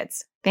raising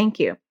kids. Thank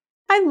you.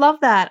 I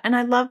love that. And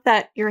I love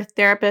that you're a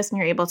therapist and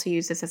you're able to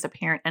use this as a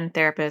parent and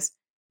therapist,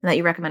 and that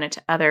you recommend it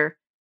to other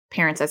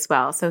parents as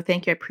well. So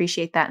thank you. I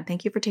appreciate that. And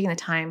thank you for taking the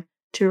time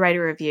to write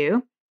a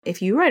review.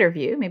 If you write a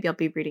review, maybe I'll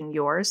be reading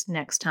yours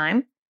next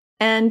time.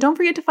 And don't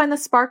forget to find the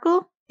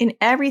sparkle in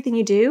everything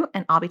you do.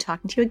 And I'll be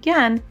talking to you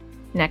again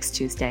next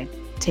Tuesday.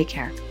 Take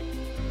care.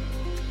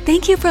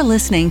 Thank you for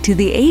listening to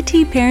the AT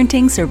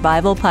Parenting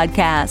Survival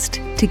Podcast.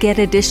 To get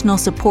additional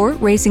support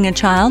raising a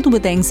child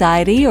with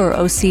anxiety or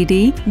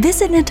OCD,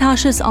 visit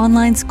Natasha's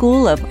online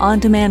school of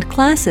on-demand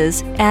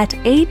classes at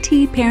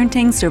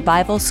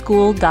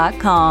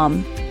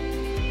atparentingsurvivalschool.com.